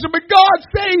destruction, but God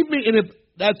saved me, and if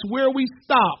that's where we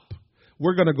stop,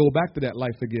 we're going to go back to that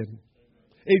life again.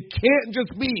 It can't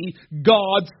just be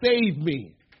God saved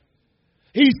me.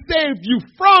 He saved you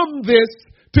from this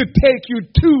to take you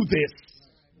to this.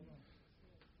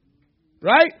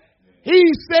 Right? He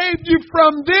saved you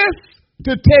from this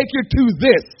to take you to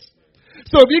this.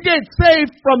 So if you get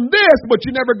saved from this, but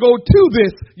you never go to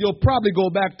this, you'll probably go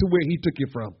back to where he took you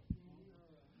from.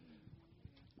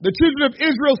 The children of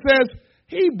Israel says,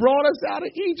 he brought us out of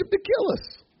Egypt to kill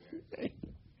us.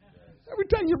 Every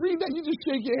time you read that, you just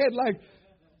shake your head like,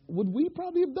 would we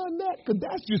probably have done that? Because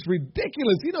that's just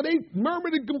ridiculous. You know, they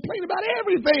murmured and complained about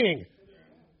everything.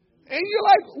 And you're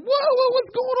like, whoa,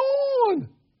 what's going on?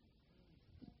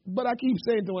 But I keep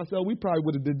saying to myself, we probably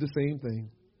would have did the same thing.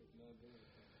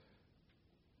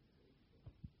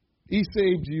 He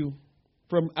saved you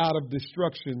from out of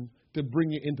destruction to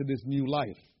bring you into this new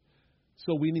life.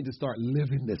 So we need to start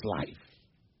living this life.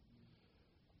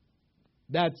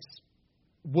 That's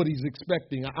what he's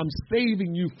expecting. I'm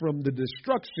saving you from the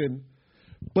destruction,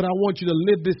 but I want you to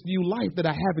live this new life that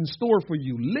I have in store for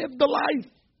you. Live the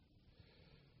life.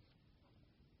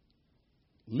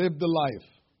 Live the life.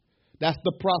 That's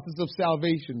the process of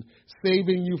salvation.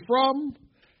 Saving you from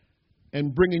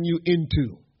and bringing you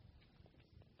into.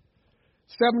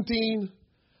 17,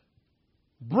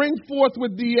 bring forth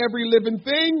with thee every living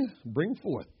thing, bring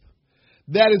forth,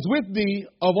 that is with thee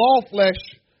of all flesh,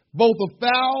 both of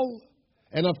fowl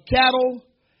and of cattle,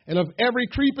 and of every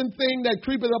creeping thing that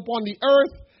creepeth upon the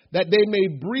earth, that they may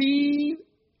breed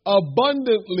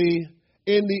abundantly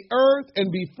in the earth, and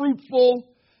be fruitful,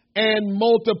 and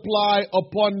multiply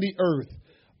upon the earth.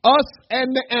 Us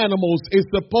and the animals is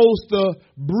supposed to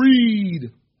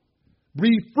breed,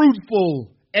 be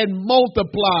fruitful, and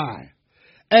multiply.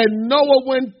 And Noah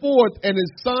went forth, and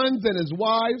his sons and his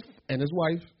wife, and his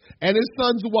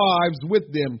sons' wives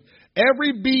with them,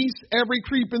 every beast, every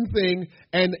creeping thing,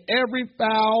 and every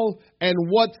fowl, and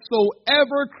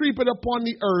whatsoever creepeth upon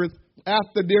the earth,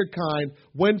 after their kind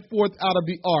went forth out of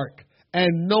the ark,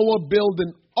 and Noah built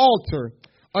an altar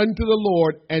unto the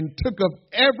Lord, and took of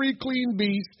every clean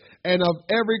beast and of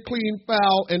every clean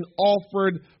fowl, and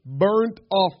offered burnt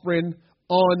offering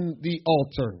on the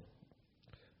altar.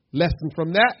 Lesson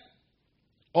from that: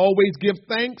 always give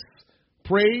thanks,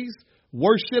 praise,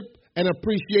 worship, and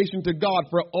appreciation to God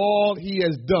for all He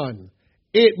has done.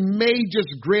 It may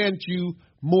just grant you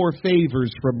more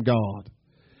favors from God.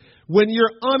 When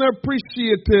you're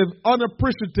unappreciative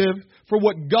for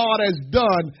what God has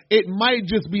done, it might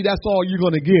just be that's all you're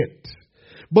going to get.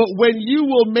 But when you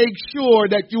will make sure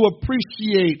that you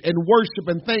appreciate and worship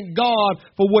and thank God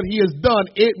for what He has done,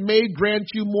 it may grant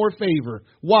you more favor.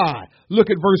 Why? Look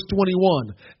at verse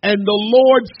 21. And the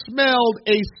Lord smelled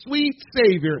a sweet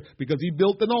Savior, because He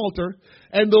built an altar.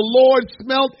 And the Lord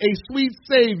smelled a sweet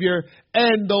Savior.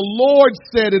 And the Lord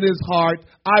said in His heart,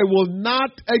 I will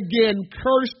not again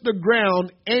curse the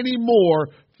ground anymore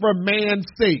for man's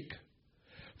sake.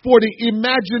 For the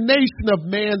imagination of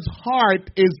man's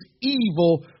heart is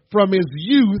evil from his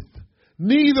youth,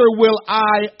 neither will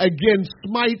I again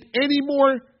smite any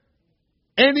more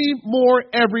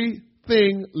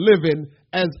everything living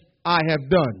as I have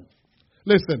done.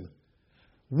 Listen,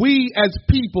 we as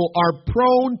people are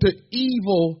prone to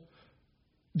evil,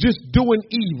 just doing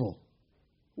evil.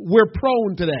 We're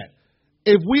prone to that.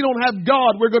 If we don't have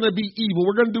God, we're going to be evil.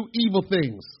 We're going to do evil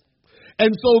things.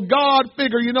 And so God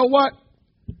figured, you know what?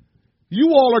 You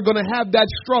all are going to have that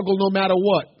struggle no matter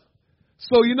what.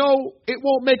 So, it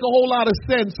won't make a whole lot of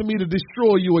sense for me to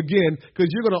destroy you again, because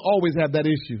you're going to always have that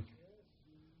issue.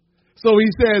 So He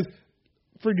says,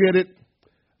 forget it.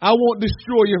 I won't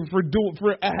destroy you for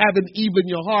having evil in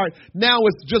your heart. Now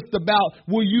it's just about,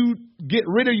 will you get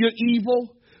rid of your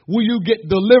evil? Will you get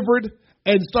delivered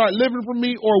and start living for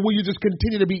me, or will you just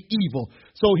continue to be evil?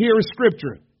 So here is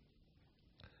scripture.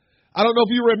 I don't know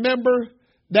if you remember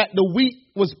that the wheat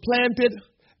was planted,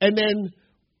 and then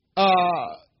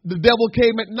the devil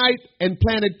came at night and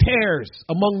planted tares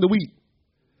among the wheat.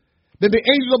 Then the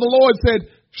angel of the Lord said,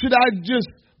 should I just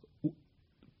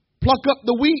pluck up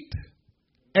the wheat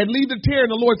and leave the tare?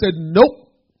 And the Lord said,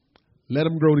 nope, let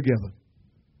them grow together.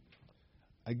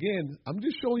 Again, I'm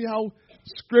just showing you how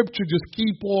scripture just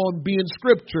keep on being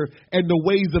scripture, and the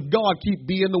ways of God keep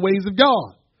being the ways of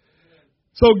God.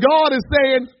 So God is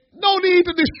saying, no need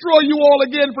to destroy you all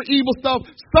again for evil stuff.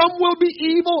 Some will be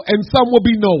evil and some will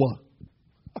be Noah.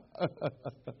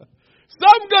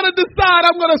 Some going to decide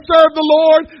I'm going to serve the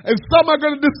Lord, and some are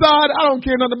going to decide I don't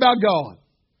care nothing about God.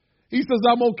 He says,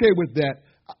 I'm okay with that.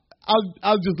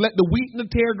 I'll just let the wheat and the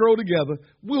tare grow together.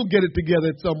 We'll get it together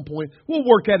at some point. We'll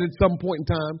work at it at some point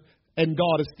in time. And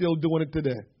God is still doing it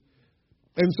today.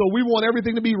 And so we want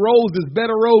everything to be roses, bed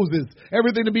of roses,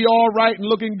 everything to be all right and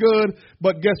looking good.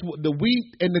 But guess what? The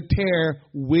wheat and the tare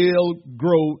will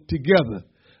grow together.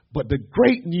 But the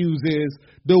great news is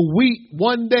the wheat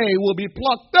one day will be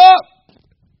plucked up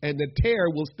and the tare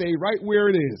will stay right where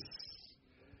it is.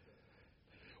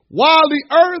 While the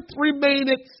earth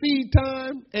remaineth seed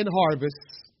time and harvest,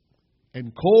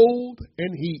 and cold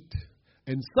and heat,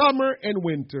 and summer and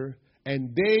winter,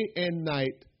 and day and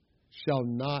night shall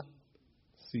not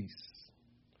cease.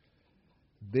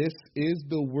 This is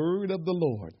the word of the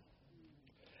Lord.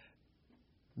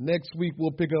 Next week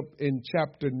we'll pick up in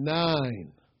chapter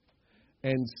 9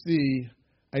 and see,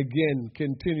 again,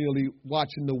 continually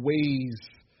watching the ways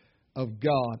of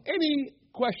God. Any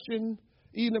question,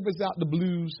 even if it's out the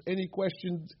blues, any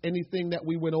questions, anything that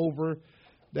we went over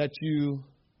that you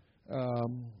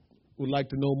would like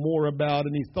to know more about,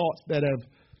 any thoughts that have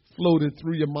floated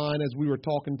through your mind as we were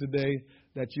talking today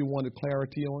that you wanted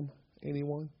clarity on?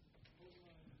 Anyone?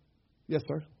 Yes,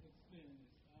 sir.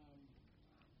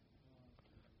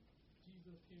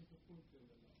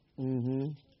 Mm-hmm.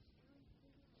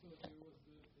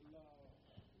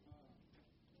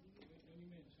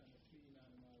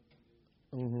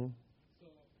 Mm-hmm.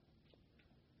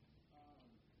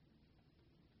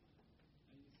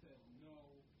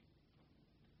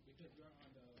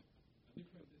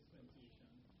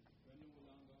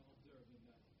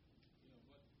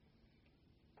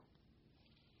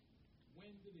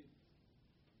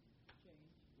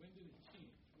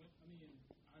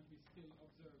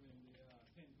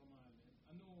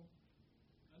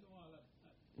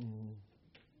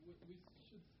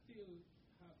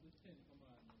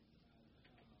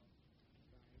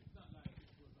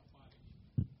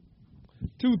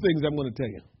 Two things I'm going to tell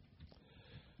you.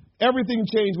 Everything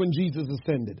changed when Jesus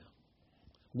ascended.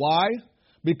 Why?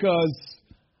 Because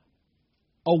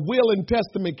a will and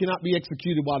testament cannot be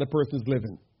executed while the person is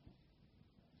living.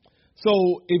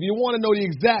 So if you want to know the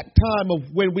exact time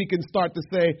of when we can start to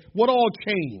say, what all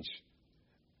changed?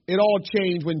 It all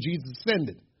changed when Jesus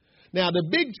ascended. Now, the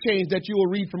big change that you will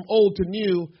read from old to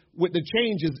new with the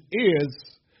changes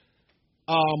is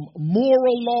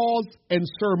moral laws and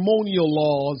ceremonial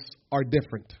laws are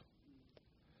different.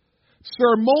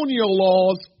 Ceremonial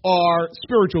laws are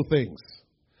spiritual things.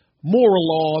 Moral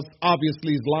laws,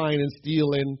 obviously, is lying and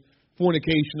stealing,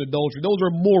 fornication, adultery. Those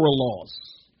are moral laws.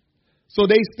 So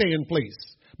they stay in place.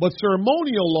 But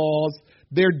ceremonial laws,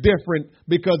 they're different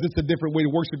because it's a different way to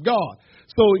worship God.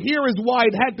 So here is why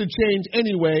it had to change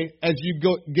anyway as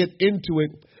you get into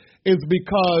it, is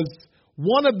because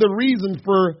one of the reasons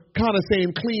for kind of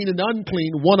saying clean and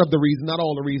unclean, one of the reasons, not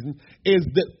all the reasons, is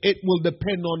that it will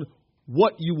depend on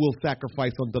what you will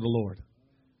sacrifice unto the Lord.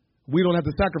 We don't have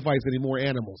to sacrifice any more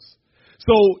animals.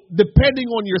 So depending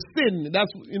on your sin,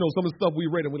 that's, some of the stuff we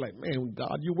read and we're like, man,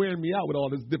 God, you're wearing me out with all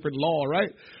this different law, right?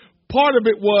 Part of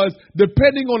it was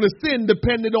depending on the sin,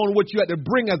 depended on what you had to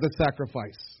bring as a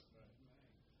sacrifice.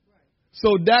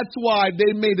 So that's why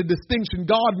they made a distinction.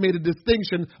 God made a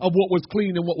distinction of what was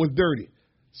clean and what was dirty.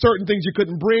 Certain things you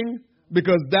couldn't bring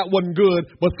because that wasn't good,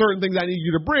 but certain things I need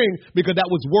you to bring because that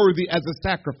was worthy as a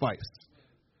sacrifice.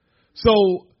 So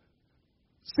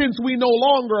since we no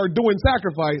longer are doing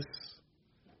sacrifice,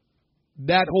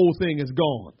 that whole thing is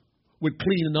gone with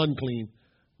clean and unclean,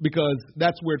 because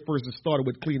that's where it first started,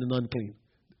 with clean and unclean.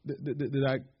 Did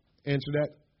I answer that?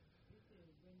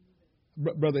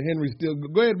 Brother Henry still.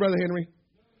 Go ahead, Brother Henry.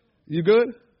 You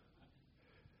good?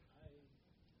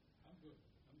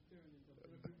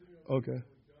 Okay.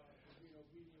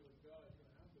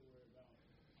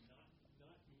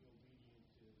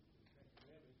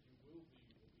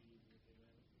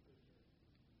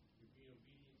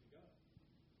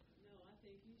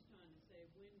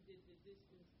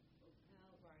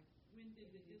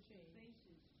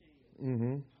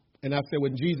 Mm-hmm. And I said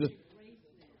when Jesus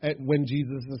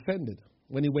ascended,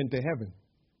 when he went to heaven,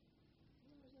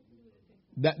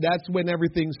 that's when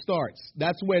everything starts.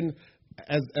 That's when,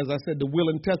 as I said, the will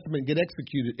and testament get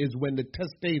executed, is when the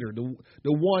testator,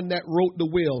 the one that wrote the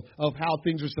will of how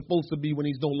things are supposed to be when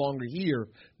he's no longer here,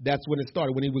 that's when it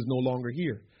started, when he was no longer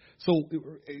here. So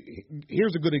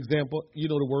here's a good example. You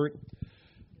know the word.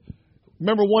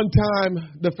 Remember one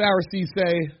time the Pharisees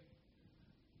say,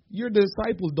 your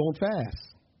disciples don't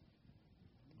fast.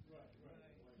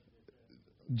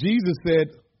 Jesus said,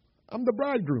 I'm the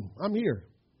bridegroom. I'm here.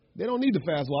 They don't need to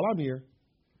fast while I'm here.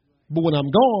 But when I'm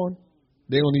gone,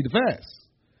 they don't need to fast.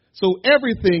 So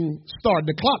everything started.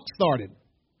 The clock started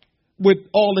with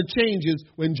all the changes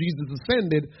when Jesus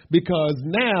ascended, because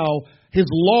now his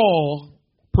law,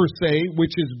 per se,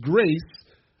 which is grace,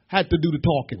 had to do the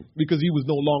talking because he was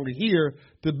no longer here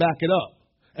to back it up.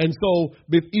 And so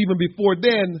even before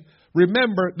then,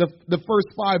 remember the first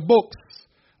 5 books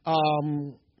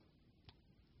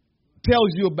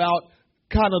tells you about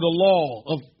kind of the law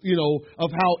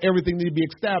of how everything needs to be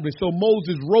established. So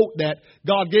Moses wrote that.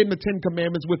 God gave him the 10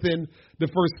 Commandments within the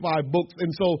first 5 books.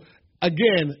 And so,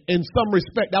 again, in some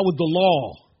respect, that was the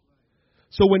law.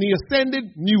 So when he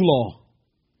ascended, new law,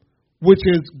 which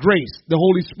is grace. The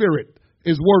Holy Spirit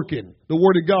is working. The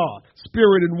Word of God,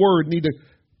 Spirit and Word need to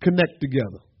connect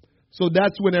together. So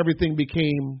that's when everything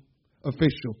became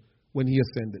official, when he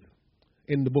ascended.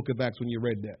 In the book of Acts, when you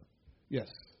read that. Yes.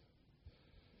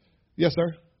 Yes, sir.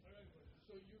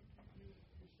 So you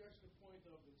stress the point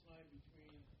of the time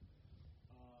between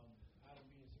Adam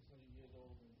being 600 years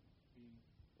old and being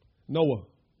Noah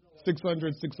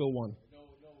 600, 601. Noah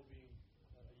being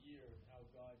a year, how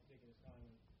God taking his time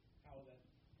and how that.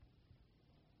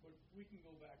 But we can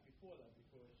go back before that,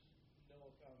 because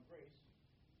Noah found grace,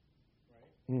 right?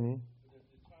 Mm-hmm.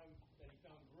 The time that he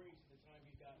found grace, the time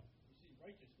he received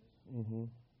righteousness,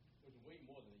 was way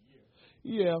more than a year.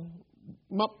 Yeah.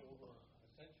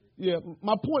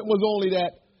 My point was only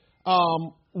that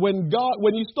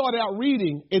when you started out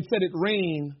reading, it said it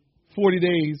rained 40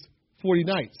 days, 40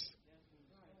 nights.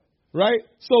 Right?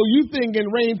 So you think it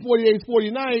rained 40 days,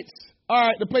 40 nights. All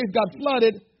right, the place got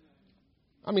flooded.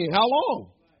 I mean, how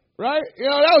long? Right?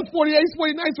 That was 40 days,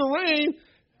 40 nights of rain.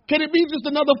 Can it be just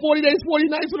another 40 days,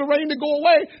 40 nights for the rain to go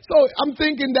away? So I'm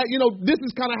thinking that, this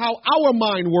is kind of how our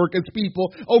mind works as people.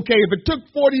 Okay, if it took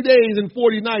 40 days and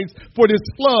 40 nights for this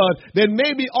flood, then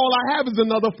maybe all I have is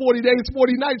another 40 days,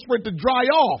 40 nights for it to dry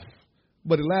off.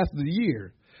 But it lasted a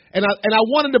year. And I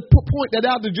wanted to point that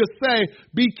out to just say,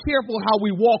 be careful how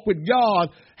we walk with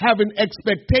God, having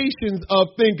expectations of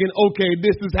thinking, okay,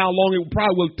 this is how long it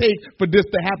probably will take for this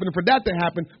to happen and for that to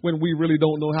happen, when we really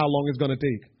don't know how long it's going to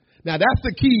take. Now, that's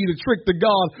the key to trick to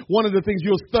God. One of the things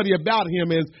you'll study about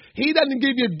him is he doesn't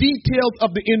give you details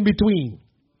of the in-between.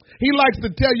 He likes to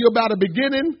tell you about a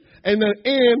beginning and the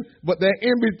end, but the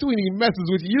in-between, he messes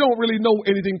with you. You don't really know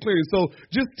anything clearly. So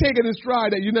just take it in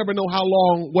stride that you never know how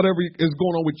long whatever is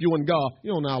going on with you and God.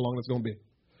 You don't know how long it's going to be.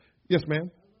 Yes, ma'am?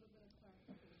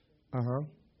 Uh-huh.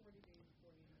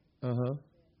 Uh-huh.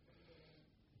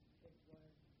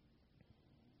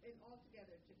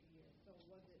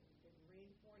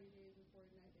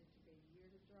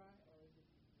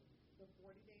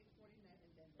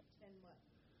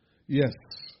 Yes.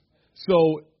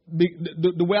 So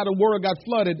the way the world got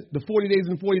flooded, the 40 days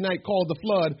and 40 nights called the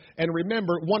flood. And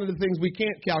remember, one of the things we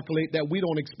can't calculate that we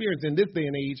don't experience in this day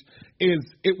and age is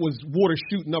it was water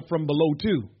shooting up from below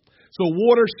too. So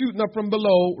water shooting up from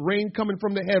below, rain coming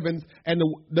from the heavens, and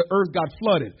the earth got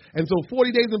flooded. And so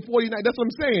 40 days and 40 nights, that's what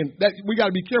I'm saying. That we got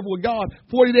to be careful with God.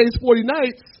 40 days, 40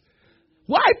 nights.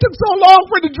 Why it took so long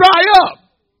for it to dry up?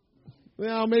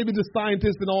 Well, maybe the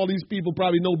scientists and all these people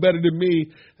probably know better than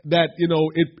me that,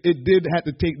 it did have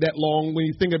to take that long when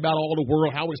you think about all the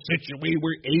world, how it's situated,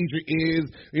 where Asia is,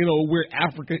 where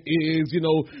Africa is,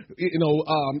 Israel,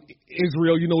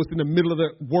 it's in the middle of the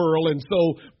world. And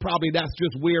so probably that's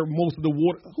just where most of the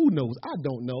water, who knows? I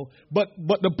don't know. But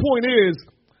the point is,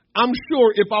 I'm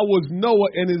sure if I was Noah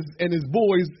and his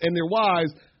boys and their wives,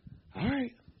 all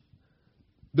right,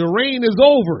 the rain is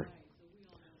over.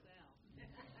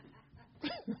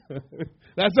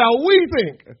 That's how we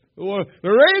think. Well,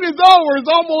 the rain is over. It's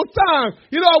almost time.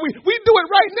 We do it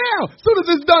right now. As soon as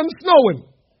it's done snowing.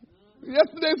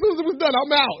 Yesterday, as soon as it was done,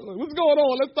 I'm out. What's going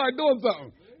on? Let's start doing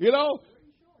something.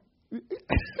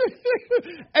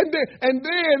 and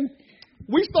then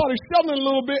we started shoveling a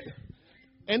little bit.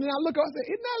 And then I look up and say,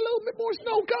 isn't that a little bit more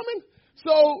snow coming?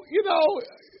 So,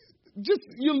 just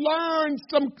you learn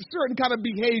some certain kind of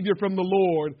behavior from the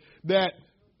Lord that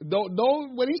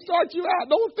don't when he starts you out,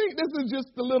 don't think this is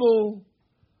just a little,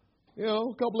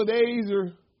 couple of days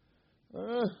or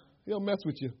he'll mess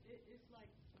with you. It's like,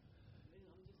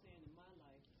 I'm just saying in my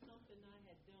life, something I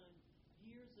had done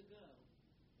years ago,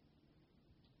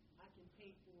 I can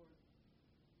pay for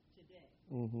today.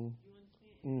 Mm-hmm. You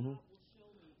understand? And God will show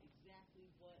me exactly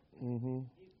what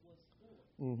it was for.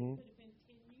 It could have been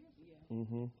 10 years ago.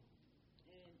 Mm-hmm.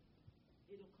 And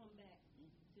it'll come back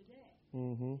today.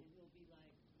 Mm-hmm.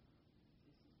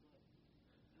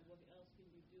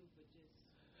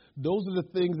 Those are the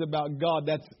things about God.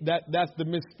 That's the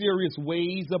mysterious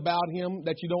ways about him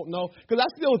that you don't know. Because I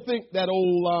still think that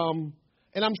old,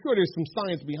 and I'm sure there's some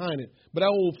science behind it, but that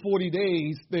old 40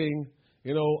 days thing,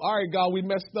 all right, God, we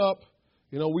messed up.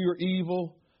 We were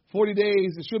evil. 40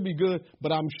 days, it should be good,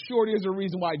 but I'm sure there's a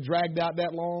reason why it dragged out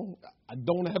that long. I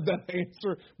don't have that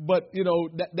answer, but,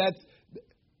 that's,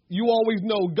 you always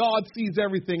know God sees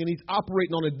everything, and he's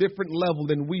operating on a different level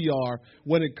than we are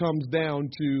when it comes down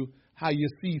to how you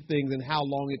see things and how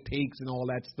long it takes and all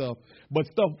that stuff. But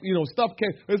stuff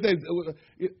can,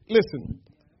 listen,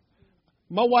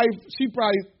 my wife, she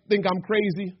probably think I'm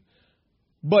crazy,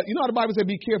 but you know how the Bible said,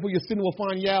 be careful, your sin will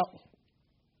find you out.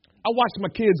 I watch my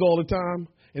kids all the time,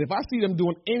 and if I see them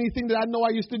doing anything that I know I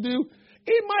used to do,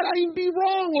 it might not even be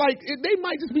wrong. They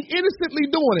might just be innocently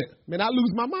doing it. Man, I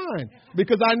lose my mind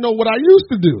because I know what I used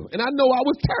to do, and I know I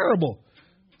was terrible.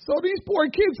 So these poor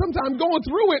kids sometimes going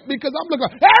through it because I'm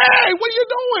looking, hey, what are you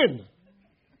doing?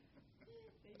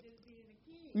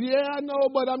 Yeah, I know,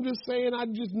 but I'm just saying I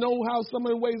just know how some of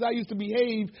the ways I used to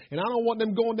behave, and I don't want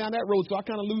them going down that road, so I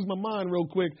kind of lose my mind real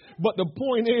quick. But the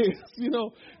point is,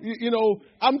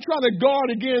 I'm trying to guard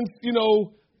against, you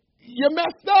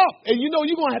messed up, and you're going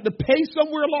to have to pay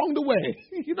somewhere along the way.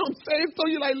 You know what I'm saying? So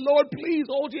you're like, Lord, please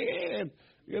hold your hand,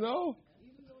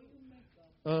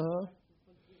 Uh-huh.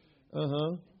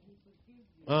 Uh-huh.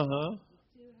 Uh-huh.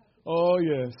 Oh,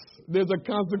 yes. There's a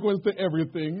consequence to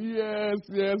everything. Yes.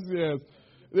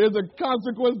 There's a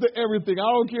consequence to everything. I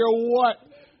don't care what.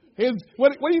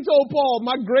 What he told Paul,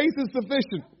 my grace is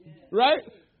sufficient. Right?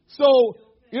 So,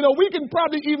 we can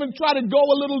probably even try to go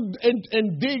a little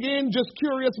and dig in, just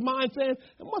curious mind saying,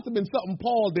 it must have been something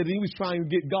Paul did. And he was trying to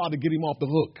get God to get him off the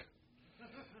hook.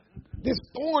 This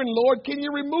thorn, Lord, can you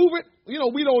remove it? We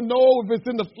don't know if it's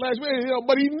in the flesh,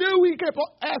 but he knew. He kept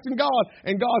asking God,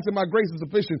 and God said, my grace is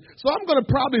sufficient. So I'm going to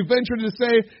probably venture to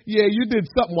say, yeah, you did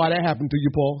something why that happened to you,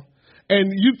 Paul.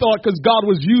 And you thought because God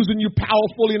was using you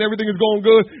powerfully and everything is going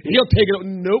good, he'll take it.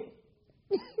 Nope.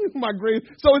 My grace.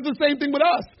 So it's the same thing with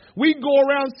us. We go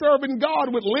around serving God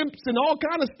with limps and all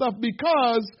kind of stuff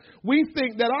because we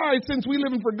think that, all right, since we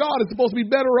living for God, it's supposed to be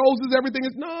bed of roses. Everything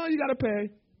is, no, you got to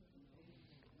pay.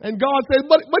 And God says,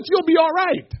 but you'll be all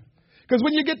right. Because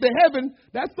when you get to heaven,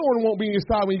 that thorn won't be in your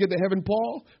side when you get to heaven,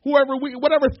 Paul.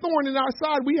 Whatever thorn in our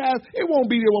side we have, it won't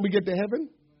be there when we get to heaven.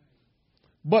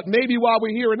 But maybe while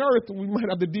we're here on earth, we might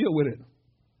have to deal with it.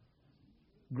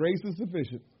 Grace is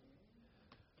sufficient.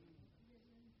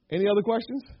 Any other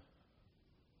questions?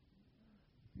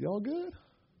 Y'all good?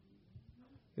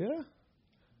 Yeah?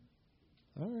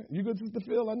 All right. You good, Sister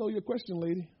Phil? I know your question,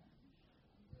 lady.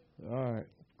 All right.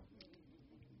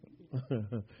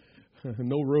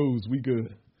 No Rose, we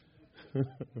good.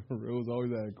 Rose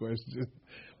always had a question.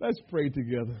 Let's pray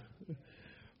together.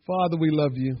 Father, we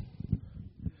love you.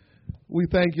 We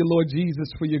thank you, Lord Jesus,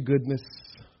 for your goodness.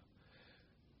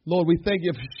 Lord, we thank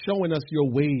you for showing us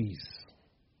your ways.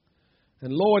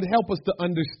 And Lord, help us to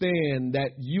understand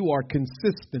that you are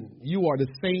consistent. You are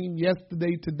the same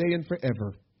yesterday, today, and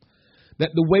forever. That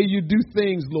the way you do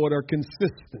things, Lord, are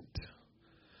consistent.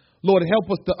 Lord, help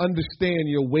us to understand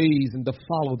your ways and to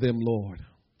follow them, Lord.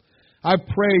 I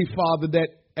pray, Father, that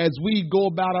as we go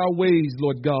about our ways,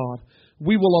 Lord God,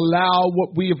 we will allow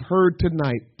what we have heard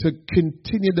tonight to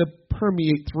continue to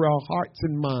permeate through our hearts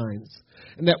and minds,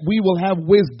 and that we will have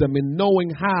wisdom in knowing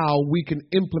how we can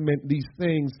implement these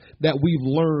things that we've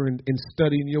learned in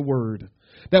studying your word.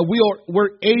 That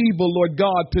we're able, Lord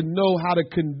God, to know how to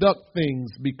conduct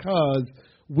things because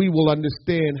we will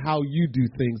understand how you do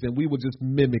things, and we will just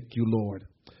mimic you, Lord.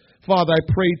 Father,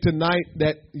 I pray tonight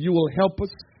that you will help us,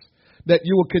 that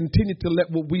you will continue to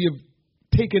let what we have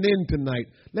taken in tonight,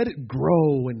 let it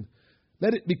grow and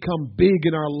let it become big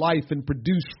in our life and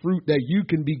produce fruit that you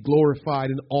can be glorified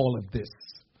in all of this.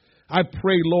 I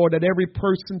pray, Lord, that every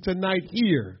person tonight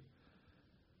here,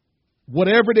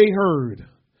 whatever they heard,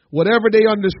 whatever they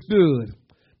understood,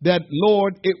 that,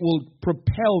 Lord, it will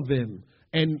propel them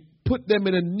and put them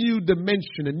in a new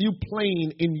dimension, a new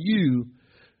plane in you,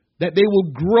 that they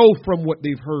will grow from what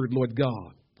they've heard, Lord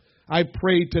God. I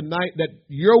pray tonight that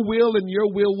your will and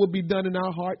your will will be done in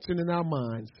our hearts and in our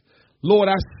minds. Lord,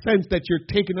 I sense that you're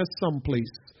taking us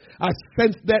someplace. I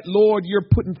sense that, Lord, you're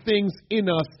putting things in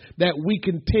us that we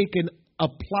can take and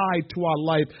apply to our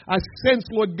life. I sense,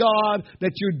 Lord God,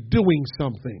 that you're doing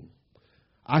something.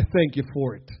 I thank you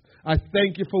for it. I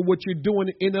thank you for what you're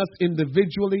doing in us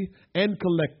individually and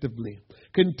collectively.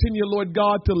 Continue, Lord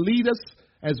God, to lead us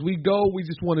as we go. We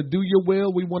just want to do your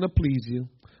will. We want to please you.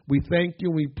 We thank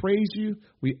you. We praise you.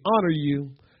 We honor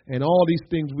you. And all these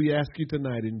things we ask you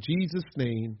tonight in Jesus'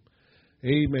 name.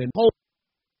 Amen.